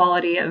the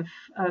quality of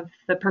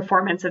the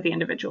performance of the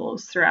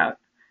individuals throughout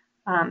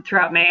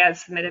May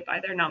as submitted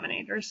by their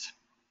nominators.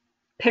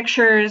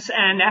 pictures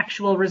and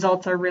actual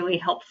results are really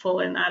helpful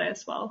in that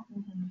as well.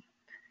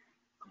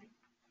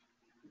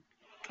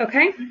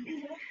 Okay.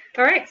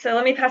 All right, so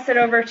let me pass it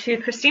over to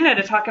Christina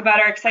to talk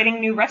about our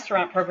exciting new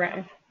restaurant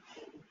program.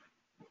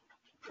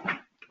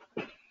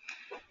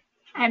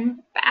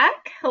 I'm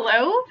back.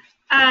 Hello.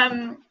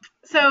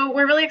 So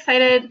we're really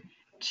excited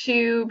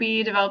to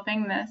be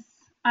developing this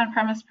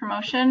on-premise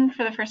promotion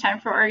for the first time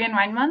for Oregon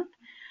Wine Month.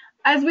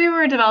 As we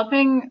were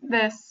developing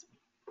this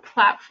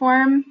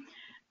platform,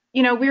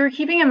 we were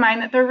keeping in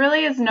mind that there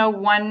really is no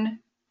one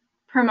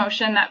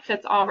promotion that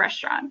fits all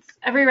restaurants.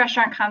 Every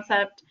restaurant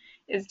concept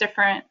is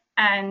different.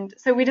 And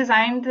so we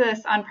designed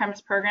this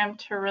on-premise program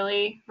to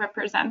really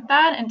represent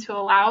that and to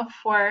allow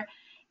for,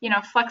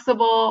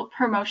 flexible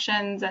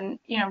promotions and,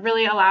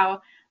 really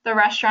allow the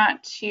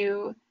restaurant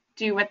to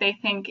do what they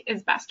think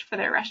is best for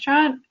their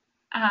restaurant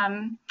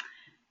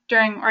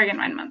during Oregon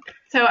Wine Month.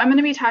 So I'm going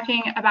to be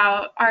talking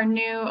about our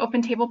new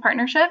Open Table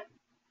partnership.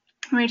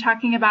 We're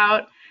talking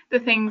about the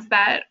things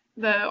that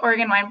the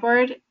Oregon Wine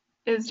Board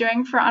is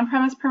doing for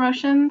on-premise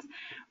promotions.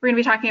 We're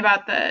going to be talking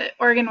about the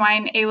Oregon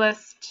Wine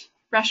A-List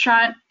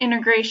restaurant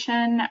integration,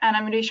 and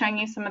I'm going to be showing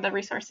you some of the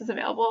resources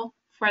available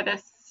for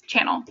this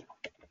channel.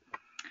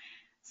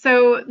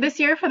 So this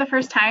year, for the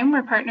first time,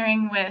 we're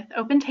partnering with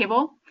Open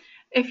Table.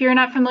 If you're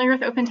not familiar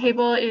with Open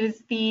Table, it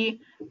is the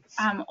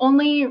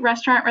only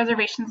restaurant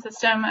reservation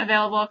system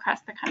available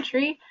across the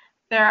country.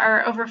 There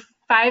are over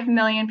 5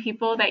 million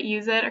people that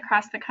use it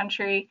across the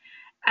country,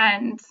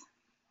 and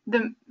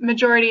the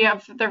majority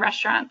of the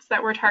restaurants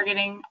that we're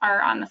targeting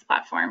are on this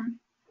platform.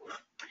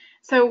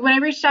 So when I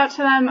reached out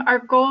to them, our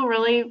goal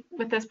really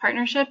with this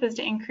partnership is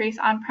to increase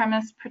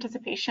on-premise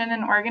participation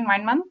in Oregon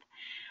Wine Month.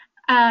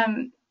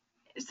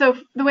 So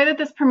the way that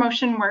this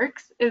promotion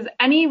works is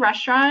any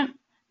restaurant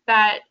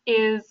that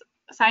is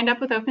signed up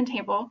with Open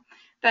Table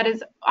that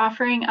is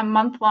offering a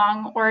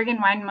month-long Oregon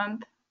Wine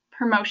Month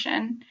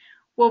promotion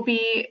will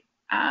be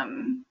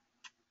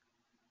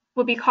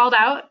called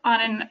out on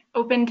an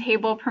Open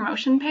Table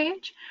promotion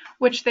page,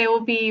 which they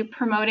will be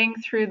promoting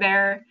through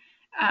their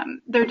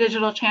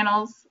digital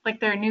channels,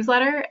 like their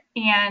newsletter,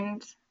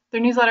 and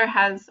their newsletter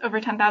has over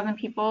 10,000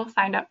 people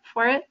signed up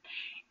for it,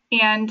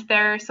 and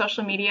their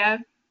social media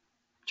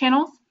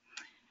channels.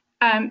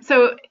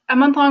 So a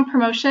month-long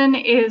promotion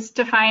is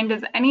defined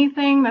as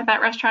anything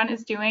that restaurant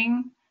is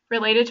doing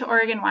related to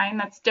Oregon wine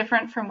that's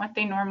different from what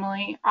they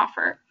normally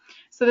offer.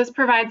 So this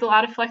provides a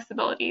lot of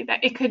flexibility.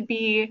 That it could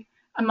be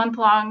a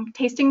month-long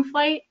tasting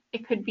flight,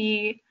 it could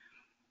be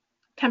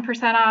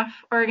 10% off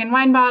Oregon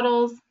wine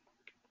bottles,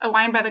 a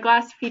wine by the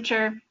glass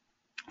feature,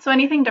 so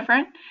anything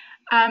different.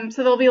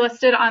 So they'll be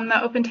listed on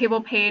the Open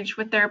Table page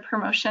with their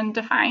promotion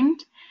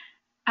defined.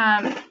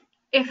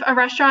 If a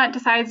restaurant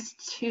decides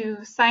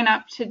to sign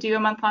up to do a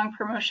month-long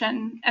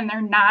promotion and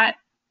they're not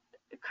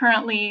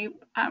currently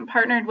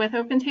partnered with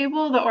Open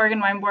Table, the Oregon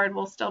Wine Board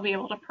will still be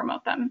able to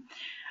promote them.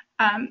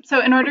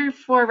 So in order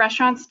for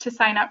restaurants to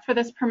sign up for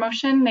this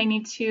promotion, they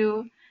need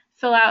to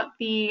fill out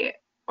the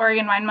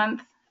Oregon Wine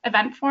Month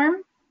event form.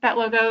 That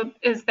logo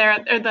is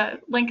there, or the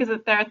link is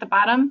there at the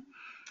bottom.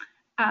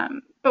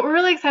 But we're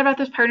really excited about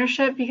this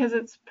partnership because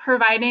it's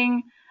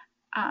providing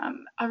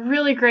a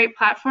really great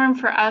platform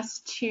for us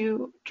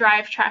to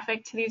drive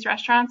traffic to these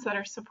restaurants that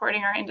are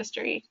supporting our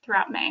industry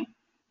throughout May.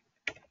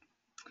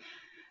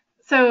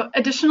 So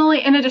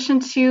additionally, in addition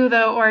to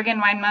the Oregon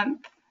Wine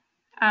Month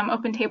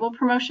Open Table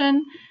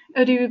promotion,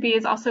 OWB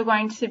is also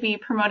going to be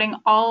promoting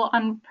all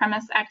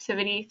on-premise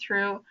activity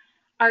through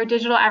our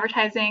digital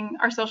advertising,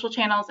 our social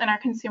channels, and our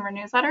consumer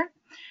newsletter.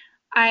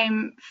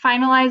 I'm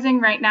finalizing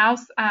right now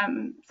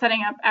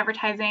setting up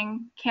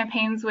advertising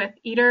campaigns with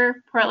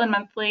Eater, Portland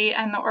Monthly,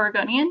 and the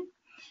Oregonian.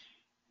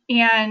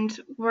 And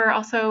we're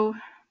also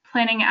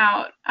planning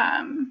out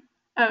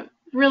a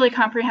really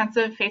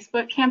comprehensive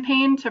Facebook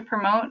campaign to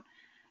promote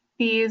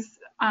these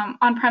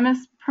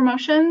on-premise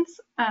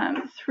promotions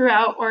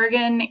throughout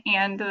Oregon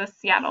and the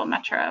Seattle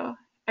metro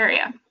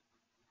area.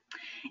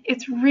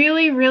 It's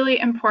really, really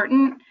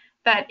important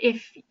that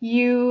if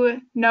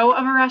you know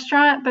of a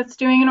restaurant that's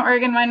doing an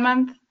Oregon Wine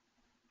Month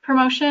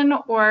promotion,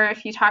 or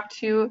if you talk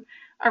to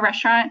a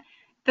restaurant,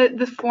 that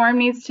the form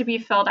needs to be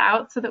filled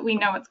out so that we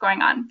know what's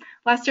going on.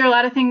 Last year, a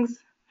lot of things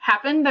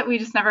happened that we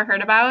just never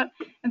heard about,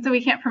 and so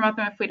we can't promote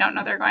them if we don't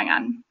know they're going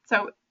on.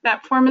 So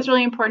that form is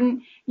really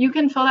important. You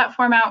can fill that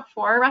form out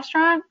for a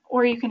restaurant,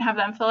 or you can have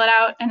them fill it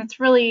out, and it's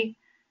really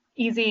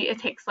easy. It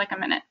takes like a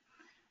minute.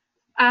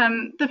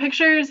 The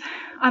pictures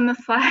on the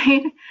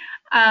slide,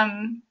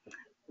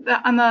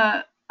 on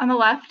the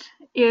left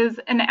is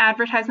an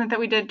advertisement that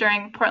we did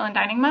during Portland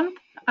Dining Month.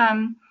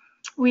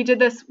 We did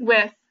this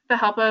with the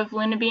help of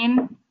Luna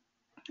Bean,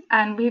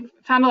 and we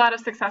found a lot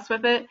of success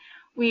with it.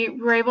 We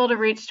were able to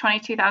reach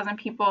 22,000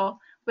 people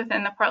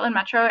within the Portland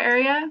metro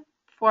area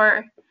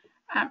for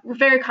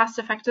very cost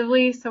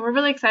effectively. So we're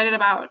really excited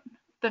about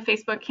the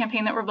Facebook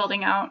campaign that we're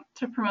building out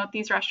to promote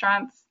these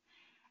restaurants.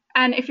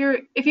 And if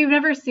you've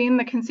never seen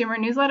the consumer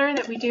newsletter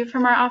that we do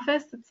from our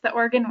office, it's the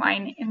Oregon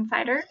Wine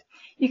Insider.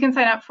 You can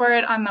sign up for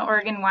it on the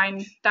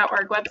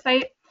OregonWine.org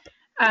website,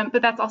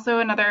 but that's also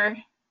another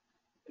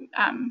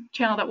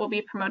channel that will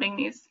be promoting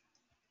these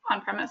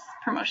on-premise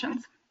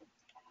promotions.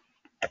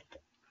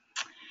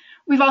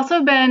 We've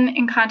also been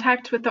in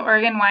contact with the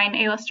Oregon Wine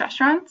A-list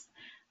restaurants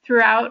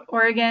throughout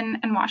Oregon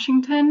and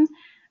Washington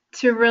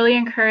to really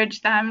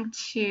encourage them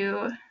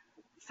to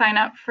sign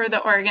up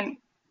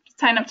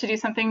to do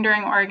something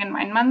during Oregon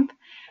Wine Month.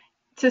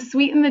 To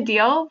sweeten the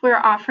deal, we're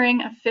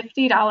offering a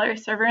 $50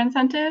 server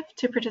incentive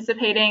to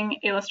participating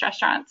A-list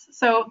restaurants.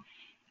 So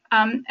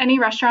any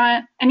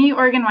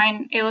Oregon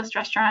Wine A-list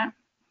restaurant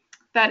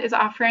that is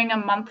offering a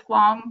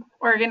month-long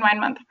Oregon Wine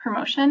Month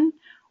promotion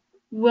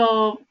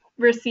will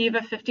receive a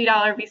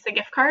 $50 Visa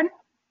gift card,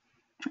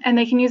 and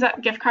they can use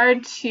that gift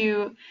card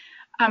to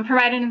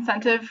provide an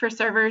incentive for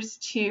servers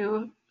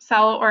to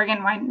sell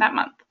Oregon wine that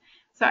month.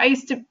 So I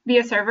used to be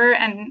a server,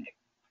 and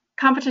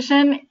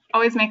competition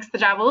always makes the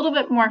job a little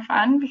bit more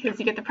fun because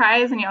you get the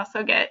prize and you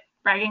also get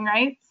bragging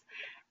rights.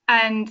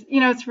 And,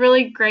 it's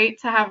really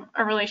great to have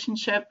a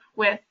relationship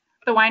with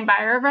the wine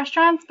buyer of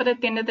restaurants, but at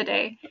the end of the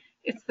day,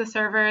 it's the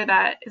server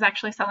that is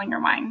actually selling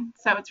your wine.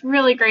 So it's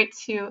really great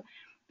to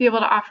be able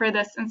to offer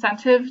this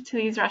incentive to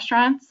these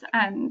restaurants,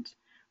 and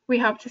we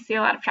hope to see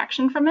a lot of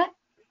traction from it.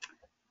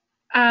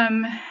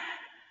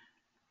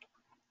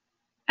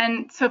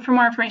 And so for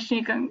more information,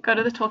 you can go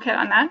to the toolkit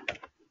on that.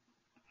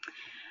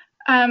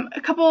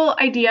 A couple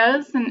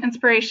ideas and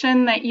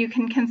inspiration that you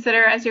can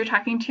consider as you're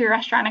talking to your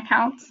restaurant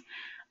accounts.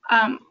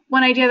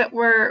 One idea that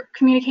we're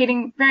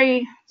communicating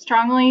very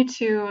strongly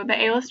to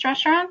the A-list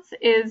restaurants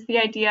is the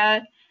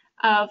idea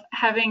of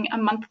having a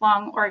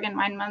month-long Oregon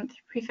Wine Month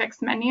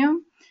prefix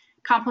menu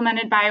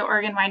complemented by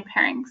Oregon wine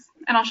pairings.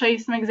 And I'll show you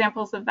some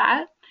examples of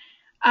that.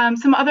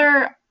 Some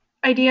other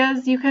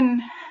ideas you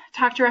can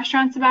talk to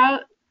restaurants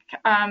about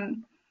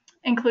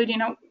include,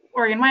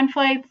 Oregon wine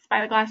flights,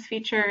 by the glass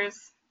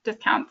features,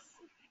 discounts.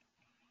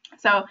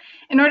 So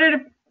in order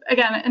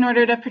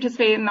to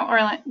participate in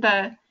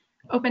the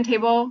open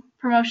table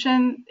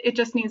promotion, it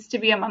just needs to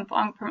be a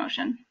month-long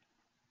promotion.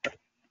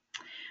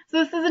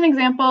 So this is an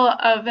example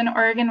of an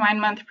Oregon Wine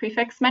Month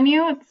prefix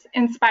menu. It's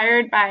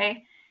inspired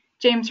by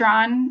James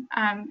Ron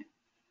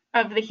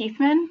of the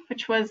Heathman,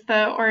 which was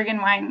the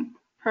Oregon Wine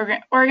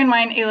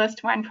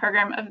A-list wine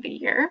program of the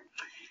year.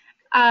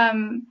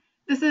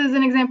 This is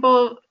an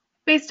example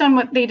based on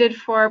what they did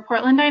for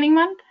Portland Dining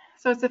Month.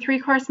 So it's a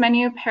 3-course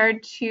menu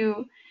paired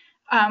to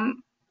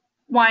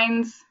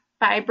wines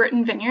by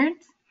Britton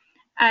Vineyards.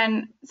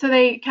 And so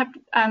they kept,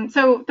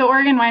 so the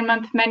Oregon Wine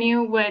Month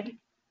menu would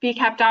be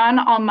kept on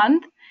all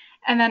month,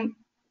 and then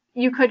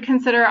you could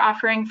consider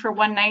offering for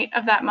one night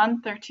of that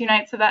month or 2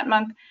 nights of that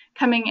month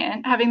coming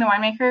in, having the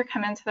winemaker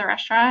come into the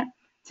restaurant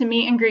to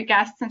meet and greet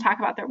guests and talk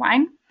about their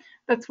wine.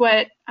 That's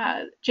what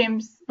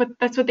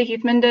that's what the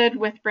Heathman did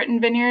with Britton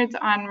Vineyards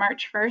on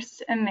March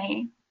 1st, and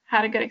they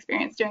had a good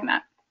experience doing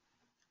that.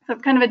 So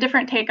it's kind of a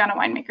different take on a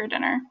winemaker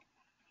dinner.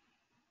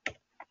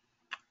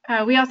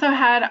 We also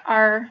had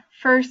our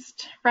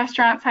first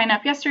restaurant sign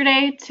up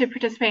yesterday to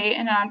participate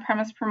in an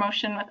on-premise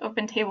promotion with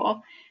Open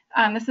Table.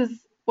 This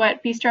is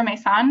what Bistro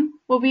Maison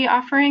will be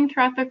offering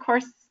throughout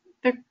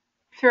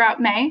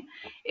throughout May.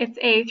 It's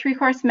a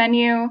 3-course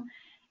menu,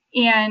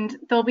 and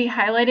they'll be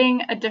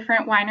highlighting a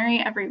different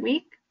winery every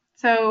week.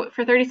 So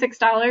for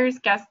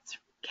 $36, guests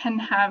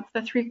can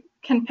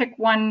pick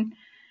one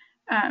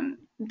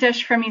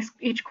dish from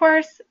each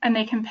course, and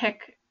they can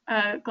pick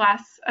a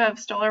glass of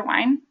Stoller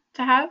wine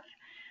to have.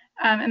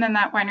 And then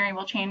that winery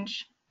will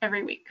change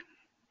every week.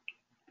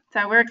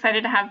 So we're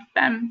excited to have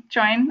them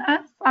join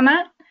us on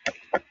that.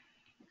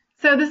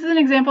 So this is an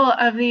example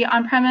of the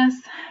on-premise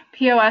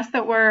POS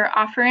that we're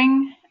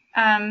offering.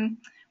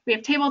 We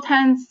have table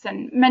tents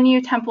and menu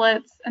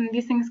templates, and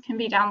these things can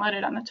be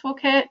downloaded on the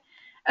toolkit,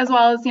 as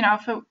well as,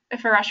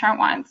 if a restaurant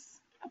wants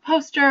a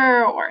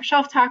poster or a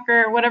shelf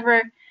talker,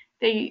 whatever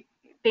they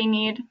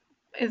need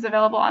is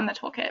available on the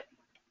toolkit,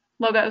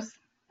 logos,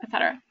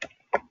 etc.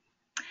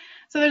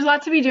 So there's a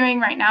lot to be doing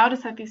right now to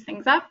set these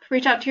things up.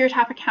 Reach out to your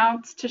top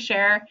accounts to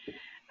share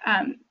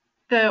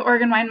the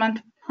Oregon Wine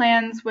Month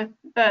plans with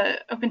the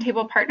Open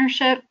Table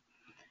partnership.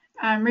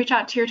 Reach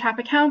out to your top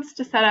accounts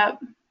to set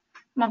up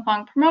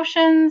month-long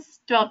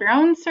promotions, develop your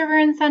own server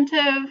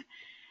incentive.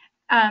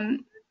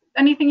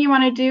 Anything you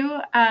want to do,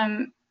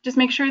 just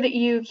make sure that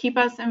you keep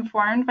us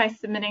informed by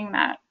submitting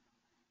that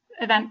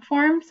event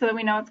form so that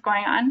we know what's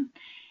going on,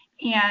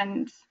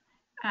 and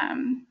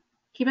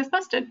keep us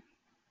posted.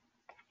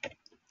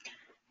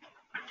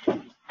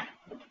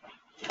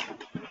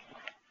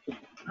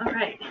 All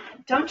right,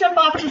 don't jump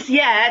off just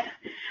yet.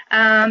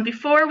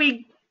 Before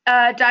we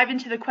dive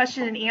into the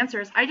question and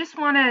answers, I just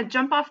want to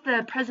jump off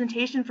the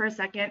presentation for a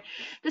second.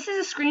 This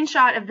is a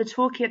screenshot of the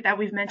toolkit that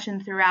we've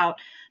mentioned throughout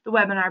the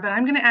webinar, but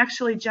I'm going to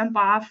actually jump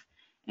off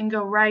and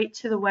go right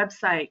to the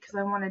website because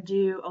I want to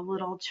do a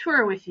little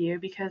tour with you,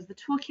 because the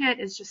toolkit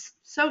is just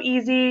so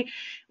easy,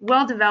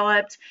 well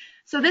developed.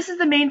 So this is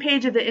the main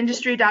page of the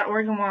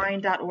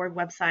industry.oregonwine.org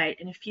website,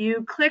 and if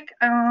you click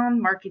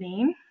on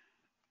marketing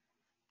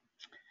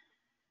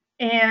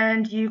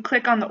and you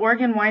click on the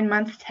Oregon Wine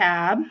Month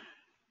tab,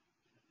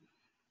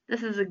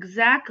 this is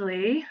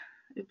exactly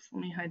oops,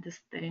 let me hide this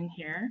thing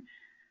here.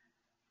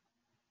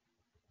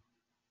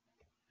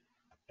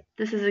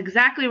 This is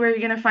exactly where you're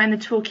going to find the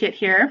toolkit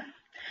here.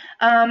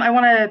 I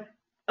want to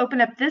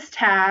open up this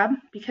tab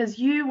because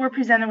you were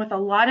presented with a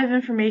lot of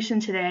information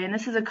today, and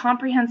this is a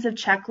comprehensive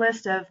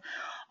checklist of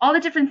all the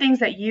different things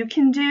that you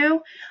can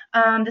do.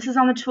 This is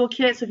on the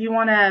toolkit, so if you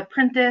want to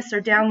print this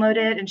or download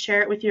it and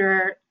share it with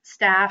your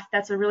staff,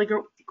 that's a really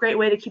great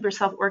way to keep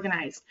yourself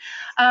organized.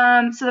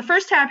 So the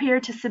first tab here,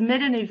 to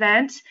submit an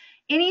event,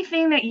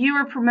 anything that you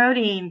are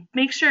promoting,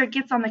 make sure it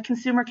gets on the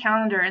consumer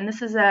calendar, and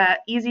this is a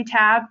easy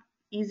tab,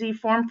 easy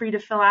form for you to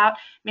fill out.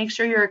 Make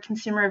sure your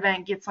consumer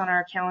event gets on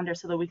our calendar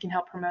so that we can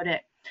help promote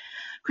it.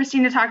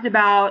 Christina talked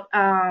about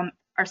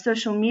our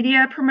social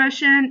media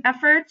promotion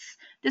efforts.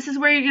 This is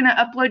where you're going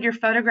to upload your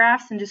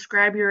photographs and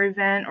describe your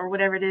event or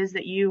whatever it is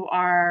that you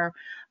are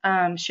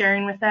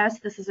sharing with us.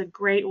 This is a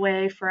great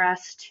way for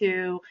us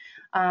to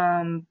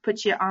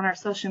put you on our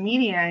social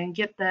media and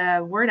get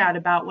the word out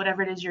about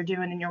whatever it is you're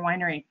doing in your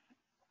winery.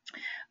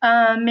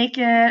 Make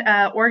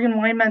an Oregon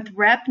Wine Month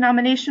Rep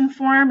nomination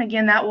form.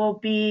 Again, that will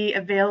be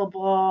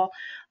available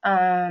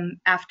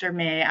after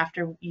May,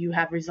 after you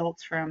have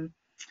results from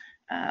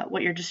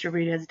what your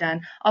distributor has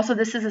done. Also,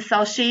 this is a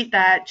sell sheet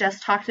that Jess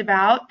talked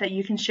about that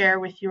you can share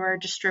with your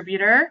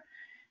distributor.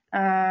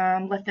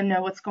 Let them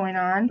know what's going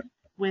on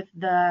with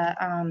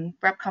the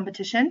rep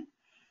competition.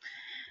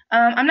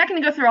 I'm not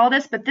going to go through all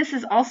this, but this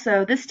is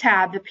also this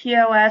tab, the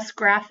POS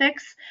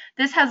graphics.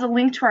 This has a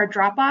link to our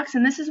Dropbox,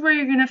 and this is where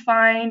you're going to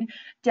find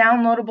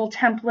downloadable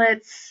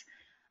templates,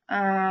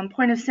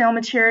 point of sale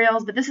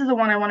materials, but this is the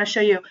one I want to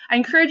show you. I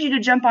encourage you to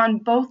jump on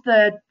both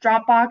the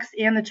Dropbox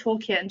and the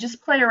toolkit and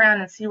just play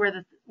around and see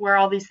where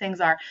all these things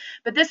are.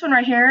 But this one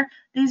right here,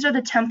 these are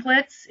the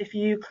templates. If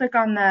you click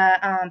on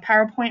the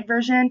PowerPoint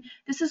version,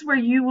 this is where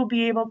you will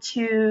be able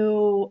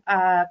to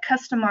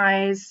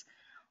customize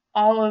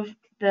all of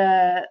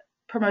the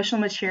promotional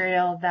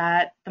material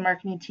that the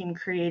marketing team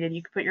created.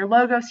 You can put your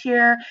logos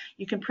here,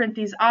 you can print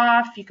these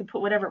off, you can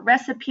put whatever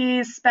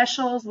recipes,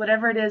 specials,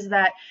 whatever it is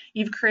that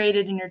you've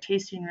created in your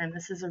tasting room.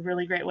 This is a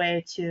really great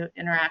way to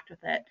interact with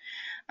it.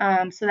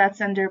 So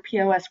that's under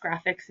POS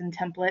graphics and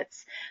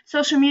templates.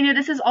 Social media,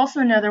 this is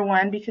also another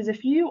one because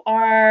if you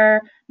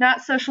are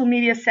not social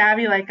media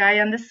savvy like I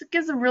am, this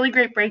gives a really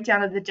great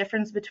breakdown of the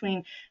difference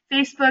between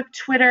Facebook,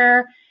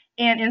 Twitter,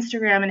 and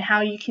Instagram and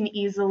how you can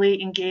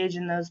easily engage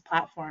in those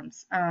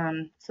platforms.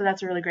 So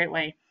that's a really great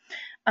way.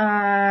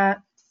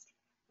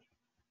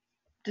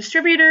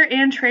 Distributor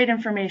and trade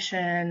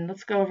information.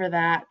 Let's go over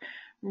that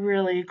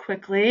really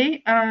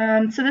quickly.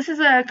 So this is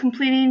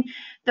completing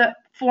the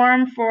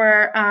form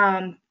for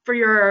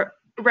your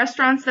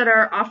restaurants that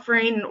are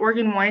offering an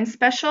Oregon wine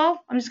special.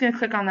 I'm just going to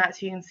click on that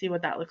so you can see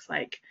what that looks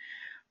like.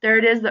 There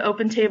it is, the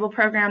open table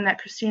program that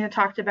Christina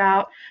talked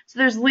about. So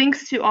there's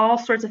links to all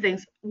sorts of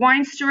things.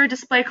 Wine steward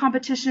display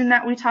competition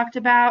that we talked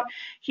about.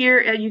 Here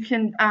you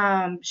can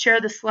share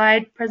the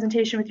slide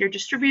presentation with your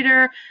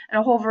distributor and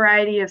a whole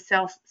variety of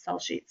sell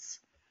sheets.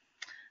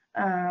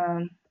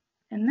 And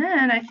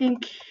then I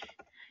think,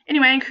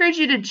 anyway, I encourage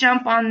you to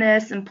jump on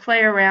this and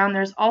play around.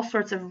 There's all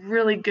sorts of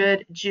really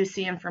good,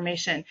 juicy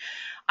information.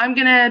 I'm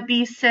going to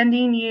be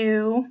sending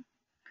you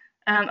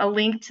a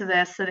link to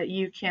this so that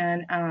you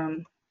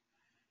can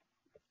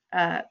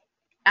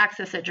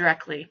access it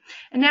directly.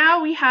 And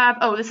now we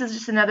have, this is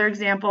just another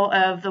example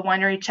of the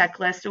winery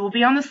checklist. It will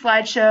be on the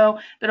slideshow,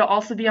 but it'll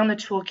also be on the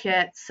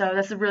toolkit. So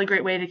that's a really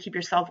great way to keep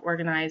yourself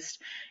organized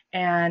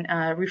and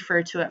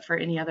refer to it for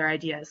any other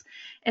ideas.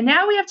 And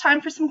now we have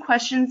time for some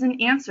questions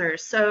and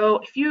answers. So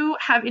if you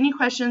have any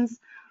questions,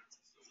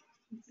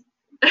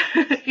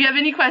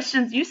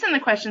 you send the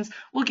questions,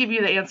 we'll give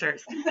you the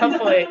answers,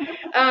 hopefully.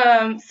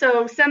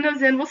 So send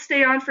those in. We'll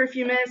stay on for a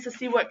few minutes to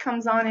see what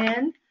comes on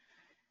in.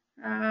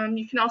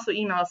 You can also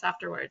email us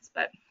afterwards,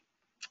 but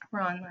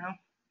we're on now.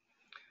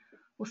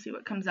 We'll see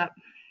what comes up.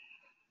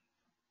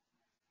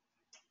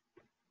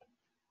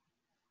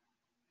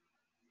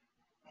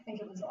 I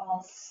think it was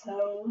all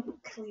so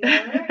clear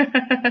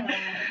and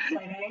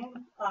exciting.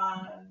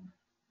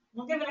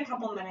 We'll give it a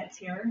couple minutes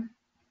here,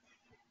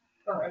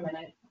 or a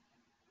minute,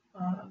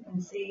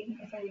 and see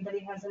if anybody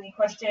has any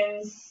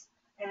questions.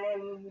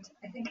 And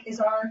I think, is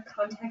our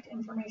contact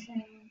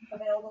information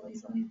available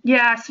easily?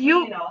 Yeah, so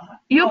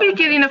you'll be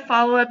getting a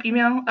follow-up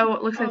email. Oh,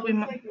 it looks like we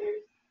might.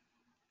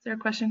 Is there a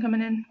question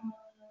coming in?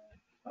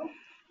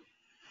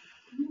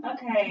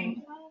 Okay,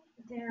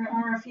 there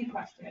are a few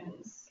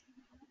questions.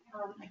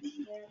 I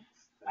can't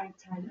find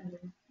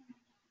time.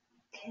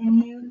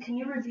 Can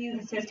you review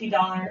the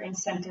 $50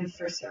 incentive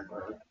for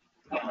server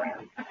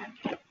program?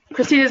 Okay.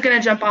 Christina's going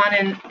to jump on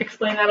and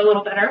explain that a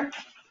little better.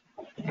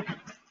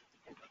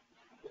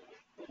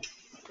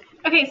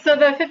 Okay, so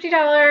the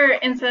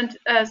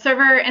 $50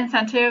 server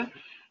incentive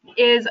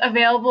is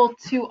available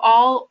to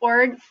all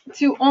Oregon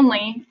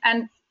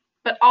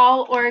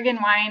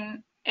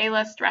Wine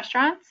A-list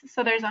restaurants.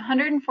 So there's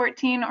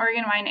 114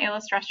 Oregon Wine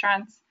A-list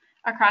restaurants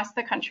across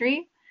the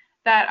country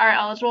that are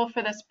eligible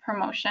for this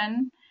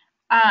promotion.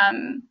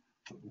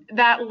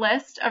 that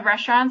list of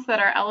restaurants that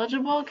are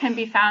eligible can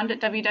be found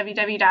at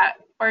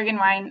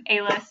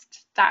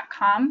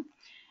www.oregonwinealist.com.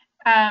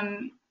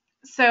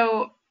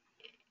 So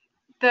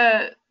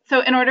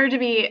in order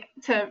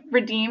to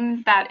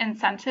redeem that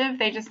incentive,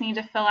 they just need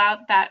to fill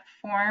out that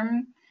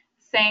form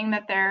saying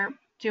that they're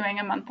doing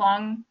a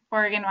month-long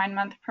Oregon Wine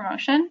Month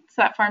promotion.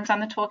 So that form's on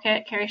the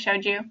toolkit Carrie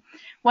showed you.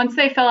 Once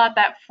they fill out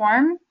that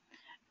form,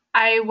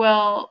 I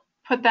will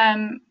put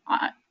them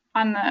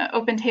on the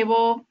Open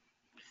Table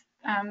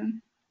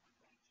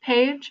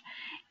page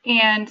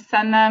and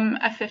send them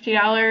a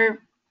 $50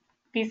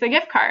 Visa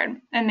gift card,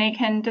 and they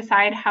can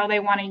decide how they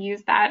want to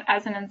use that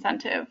as an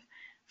incentive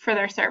for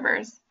their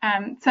servers.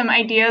 Some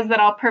ideas that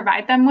I'll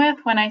provide them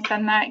with when I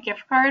send that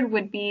gift card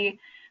would be,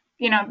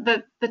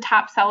 the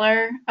top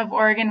seller of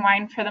Oregon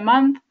wine for the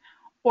month,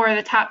 or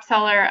the top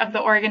seller of the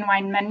Oregon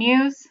wine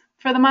menus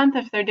for the month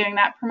if they're doing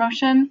that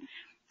promotion.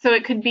 So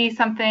it could be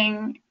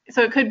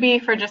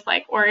for just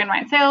like Oregon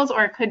wine sales,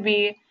 or it could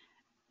be,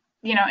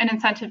 an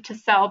incentive to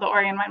sell the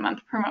Oregon Wine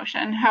Month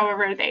promotion,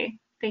 however they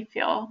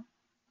feel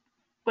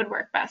would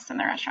work best in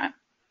the restaurant.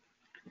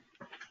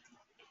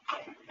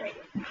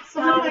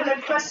 Someone had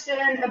a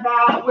question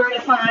about where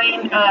to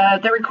find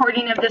the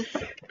recording of this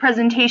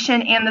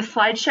presentation and the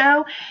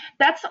slideshow.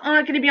 That's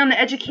going to be on the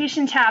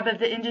education tab of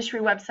the industry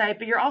website,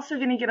 but you're also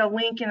going to get a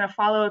link in a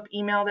follow-up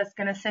email that's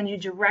going to send you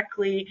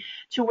directly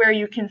to where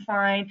you can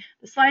find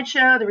the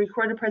slideshow, the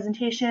recorded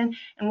presentation,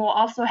 and we'll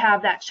also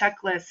have that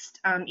checklist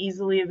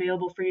easily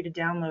available for you to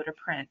download or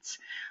print.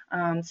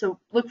 So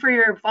look for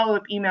your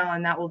follow-up email,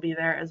 and that will be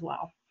there as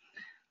well.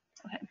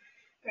 Okay.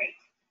 Great.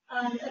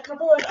 A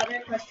couple of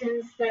other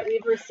questions that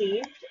we've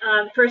received.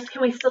 First,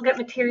 can we still get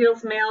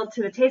materials mailed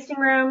to the tasting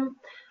room?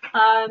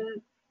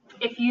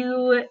 If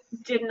you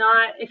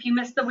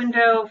missed the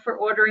window for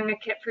ordering a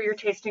kit for your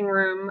tasting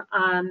room,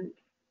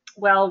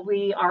 well,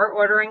 we are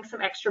ordering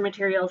some extra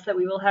materials that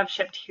we will have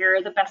shipped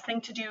here. The best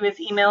thing to do is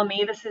email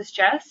me. This is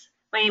Jess.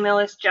 My email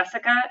is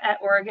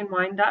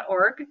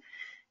jessica@oregonwine.org,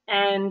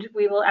 and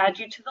we will add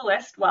you to the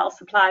list while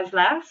supplies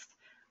last.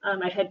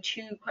 I've had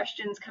 2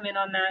 questions come in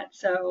on that,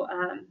 so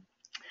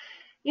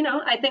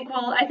I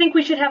think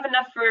we should have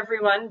enough for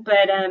everyone.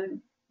 But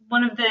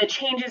one of the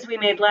changes we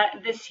made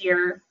this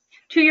year,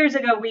 2 years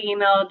ago, we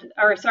mailed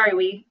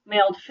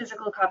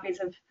physical copies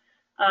of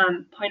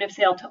point of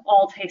sale to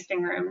all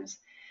tasting rooms,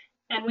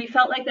 and we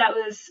felt like that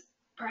was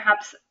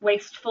perhaps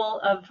wasteful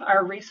of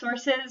our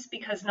resources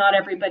because not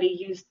everybody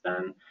used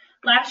them.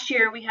 Last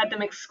year, we had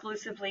them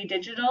exclusively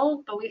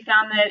digital, but we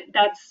found that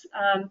that's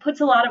puts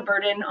a lot of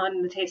burden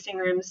on the tasting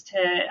rooms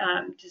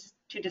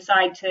to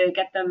decide to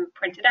get them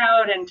printed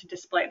out and to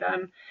display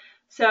them.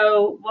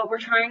 So what we're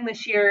trying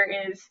this year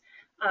is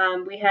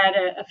we had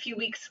a few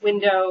weeks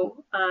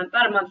window,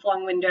 about a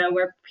month-long window,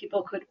 where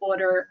people could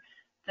order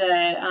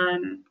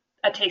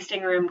a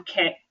tasting room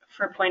kit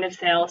for point of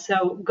sale.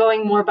 So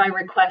going more by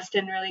request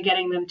and really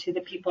getting them to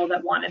the people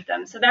that wanted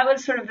them. So that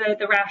was sort of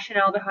the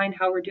rationale behind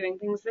how we're doing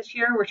things this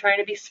year. We're trying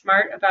to be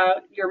smart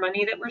about your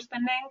money that we're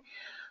spending,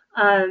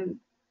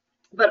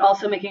 but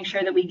also making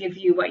sure that we give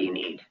you what you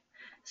need.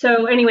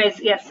 So anyways,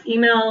 yes,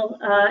 email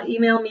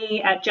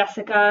me at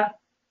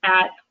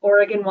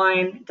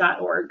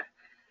jessica@oregonwine.org,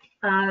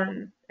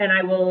 and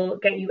I will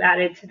get you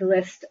added to the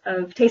list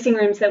of tasting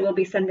rooms that we'll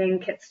be sending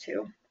kits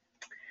to.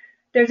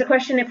 There's a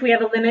question if we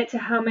have a limit to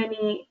how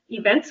many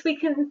events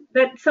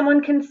that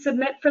someone can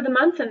submit for the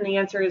month, and the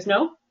answer is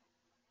no.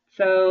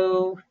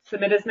 So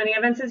submit as many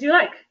events as you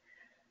like.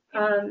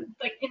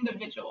 Like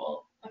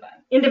individual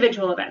events.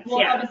 Individual events, We'll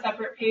yeah. have a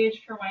separate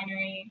page for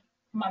winery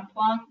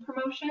month-long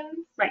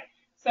promotions. Right.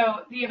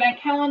 So the event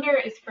calendar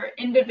is for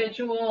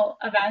individual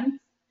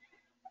events.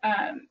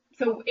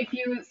 So if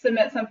you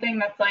submit something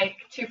that's like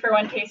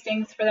 2-for-1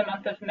 tastings for the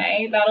month of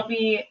May, that'll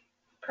be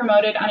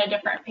promoted on a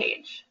different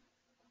page.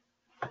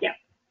 Yeah.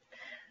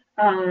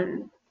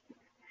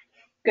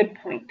 Good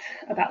point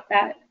about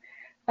that.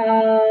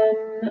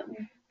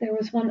 There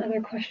was one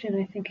other question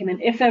I think came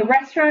in. If a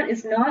restaurant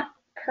is not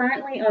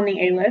currently on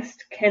the A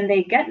list, can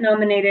they get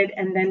nominated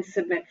and then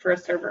submit for a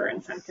server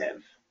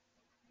incentive?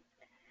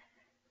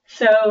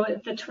 So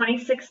the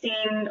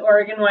 2016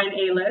 Oregon Wine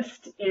A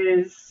list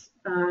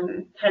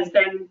has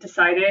been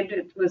decided.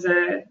 It was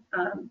a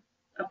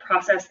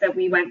process that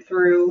we went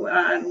through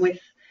with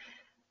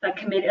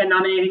a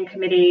nominating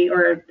committee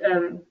or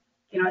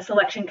a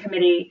selection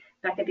committee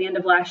back at the end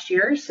of last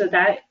year. So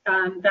that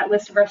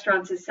list of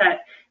restaurants is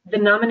set. The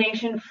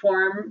nomination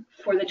form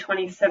for the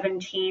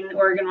 2017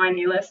 Oregon Wine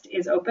A-List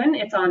is open.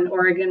 It's on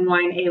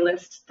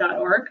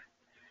OregonWineAlist.org.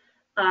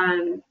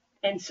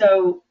 And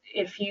so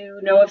if you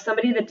know of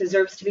somebody that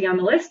deserves to be on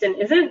the list and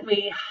isn't,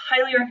 we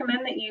highly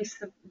recommend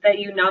that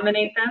you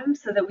nominate them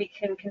so that we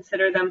can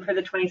consider them for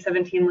the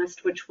 2017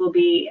 list, which will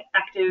be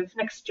active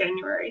next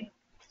January.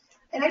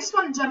 And I just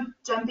want to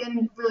jump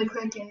in really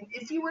quick. And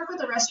if you work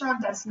with a restaurant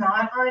that's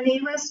not on an A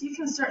list, you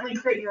can certainly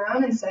create your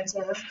own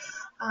incentive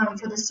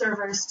for the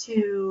servers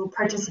to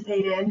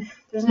participate in.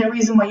 There's no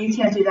reason why you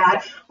can't do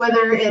that.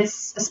 Whether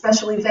it's a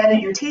special event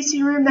at your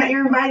tasting room that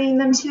you're inviting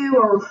them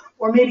to,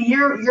 or maybe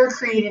you're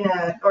creating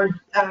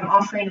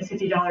offering a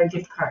 $50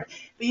 gift card.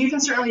 But you can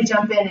certainly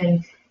jump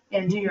in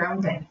and do your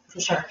own thing for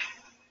sure.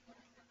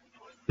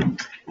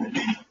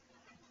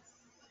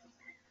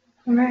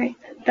 All right,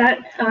 that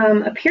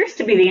appears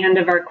to be the end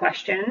of our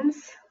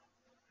questions.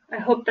 I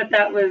hope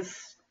that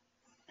was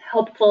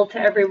helpful to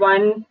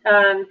everyone.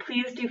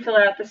 Please do fill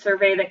out the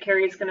survey that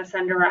Carrie's going to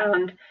send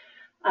around.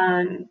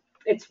 We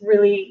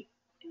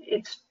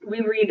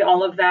read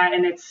all of that,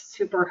 and it's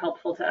super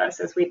helpful to us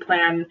as we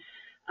plan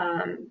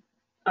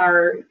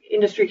our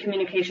industry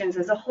communications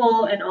as a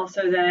whole, and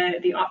also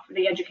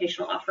the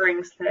educational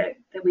offerings that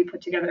we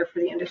put together for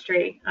the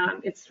industry.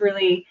 It's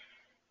really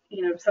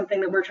something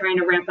that we're trying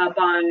to ramp up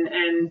on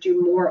and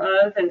do more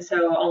of, and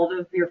so all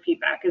of your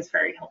feedback is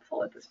very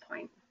helpful at this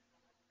point.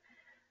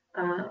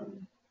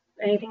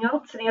 Anything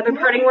else? Any other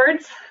parting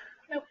words?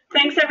 Nope.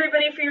 Thanks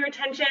everybody for your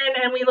attention,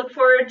 and we look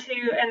forward to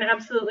an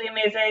absolutely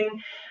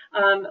amazing,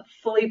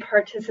 fully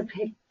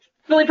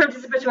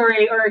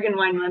participatory Oregon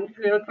Wine Month.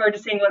 We look forward to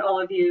seeing what all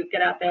of you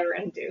get out there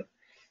and do.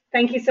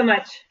 Thank you so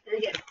much.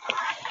 Very good.